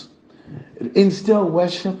help us. Instill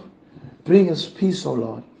worship, bring us peace, O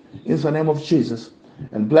Lord, in the name of Jesus,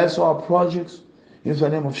 and bless our projects in the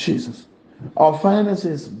name of Jesus. Our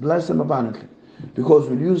finances, bless them abundantly, because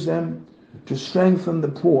we'll use them to strengthen the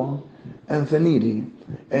poor and the needy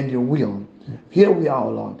and your will. Here we are, O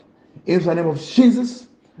Lord. In the name of Jesus,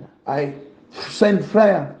 I send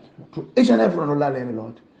prayer to each and every one who loves me,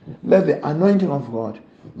 Lord. Let the anointing of God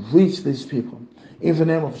reach these people. In the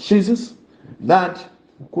name of Jesus, that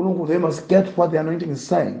they must get what the anointing is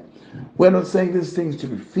saying. We're not saying these things to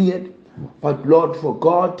be feared, but Lord, for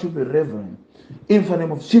God to be reverent. In the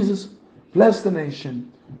name of Jesus, bless the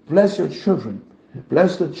nation, bless your children,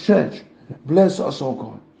 bless the church, bless us, oh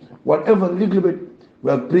God. Whatever little bit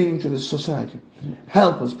we are bringing to this society,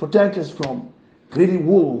 help us, protect us from greedy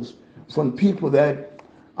wolves, from people that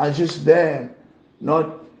are just there,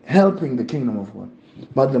 not helping the kingdom of God,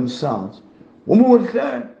 but themselves.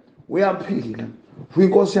 We are appealing.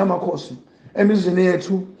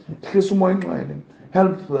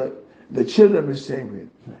 Help the children we stay with.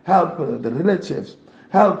 Help the relatives.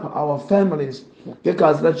 Help our families.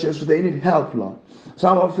 They need help, Lord.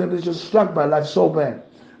 Some of them are just struck by life so bad.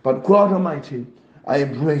 But God Almighty, I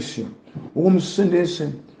embrace you. We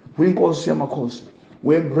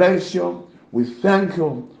embrace you. We thank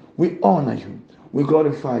you. We honor you. We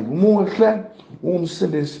glorify you.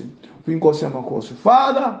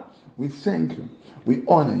 Father, we thank you. We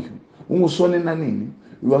honor you.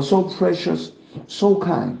 You are so precious, so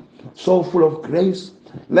kind, so full of grace.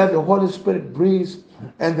 Let the Holy Spirit breathe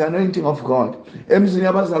and the anointing of God.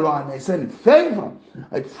 I send favor.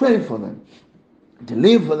 I pray for them.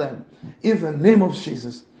 Deliver them in the name of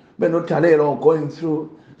Jesus. But not going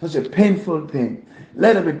through such a painful thing.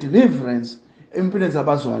 Let there be deliverance,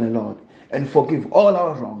 Lord, and forgive all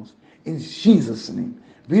our wrongs. In Jesus' name,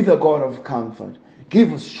 be the God of comfort.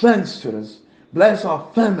 Give us strength to us. Bless our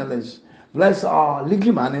families. Bless our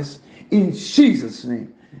little monies. In Jesus'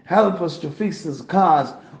 name, help us to fix these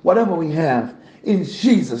cars, whatever we have. In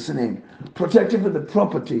Jesus' name, protect even the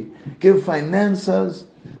property. Give finances,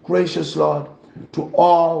 gracious Lord, to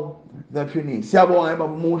all that we need.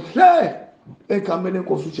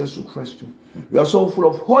 We are so full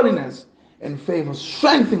of holiness and favor.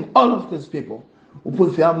 Strengthen all of these people who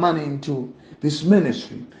put their money into this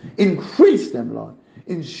ministry. Increase them, Lord,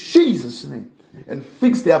 in Jesus' name. And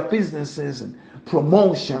fix their businesses and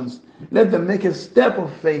promotions. Let them make a step of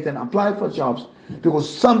faith and apply for jobs, because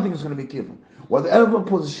something is going to be given. Whatever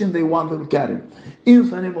position they want, they'll get it. In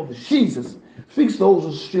the name of Jesus, fix those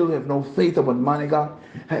who still have no faith about money, God.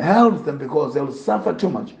 Help them, because they will suffer too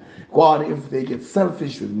much, God, if they get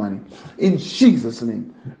selfish with money. In Jesus'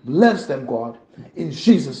 name, bless them, God. In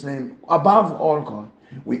Jesus' name, above all, God,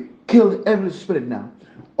 we kill every spirit now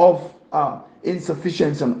of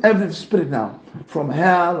insufficiency, and every spirit now from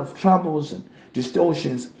hell, of troubles and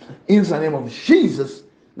distortions. In the name of Jesus,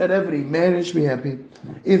 let every marriage be happy.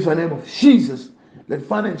 In the name of Jesus, let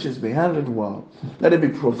finances be handled well. Let there be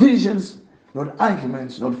provisions, not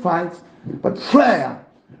arguments, not fights, but prayer.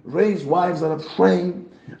 Raise wives that are praying.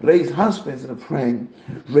 Raise husbands that are praying.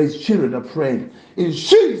 Raise children that are praying. In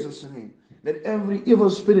Jesus' name, let every evil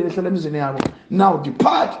spirit now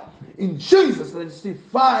depart. In Jesus, let us see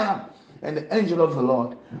fire and the angel of the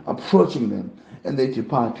Lord approaching them, and they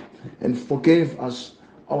depart and forgive us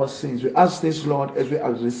our sins. We ask this, Lord, as we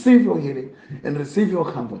receive your healing and receive your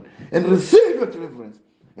comfort and receive your deliverance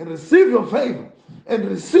and receive your favor and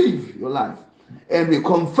receive your life. And we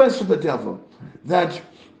confess to the devil that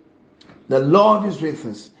the Lord is with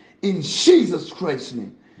us in Jesus Christ's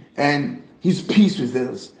name, and his peace with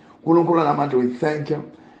us. We thank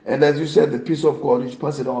you. And as you said, the peace of God, which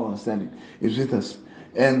passes all understanding, is with us.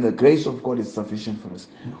 And the grace of God is sufficient for us.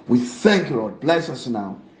 We thank you, Lord. Bless us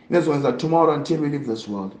now. This one is that tomorrow until we leave this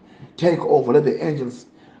world, take over. Let the angels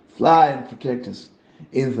fly and protect us.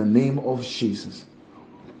 In the name of Jesus.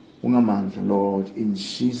 Lord, in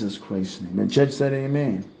Jesus Christ's name. And church said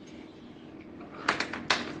amen.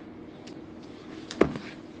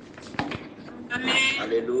 Amen.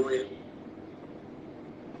 Hallelujah.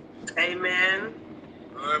 Amen.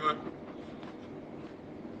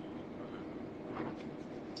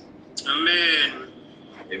 Amen.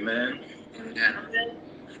 Amen.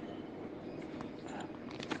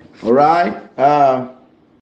 All right.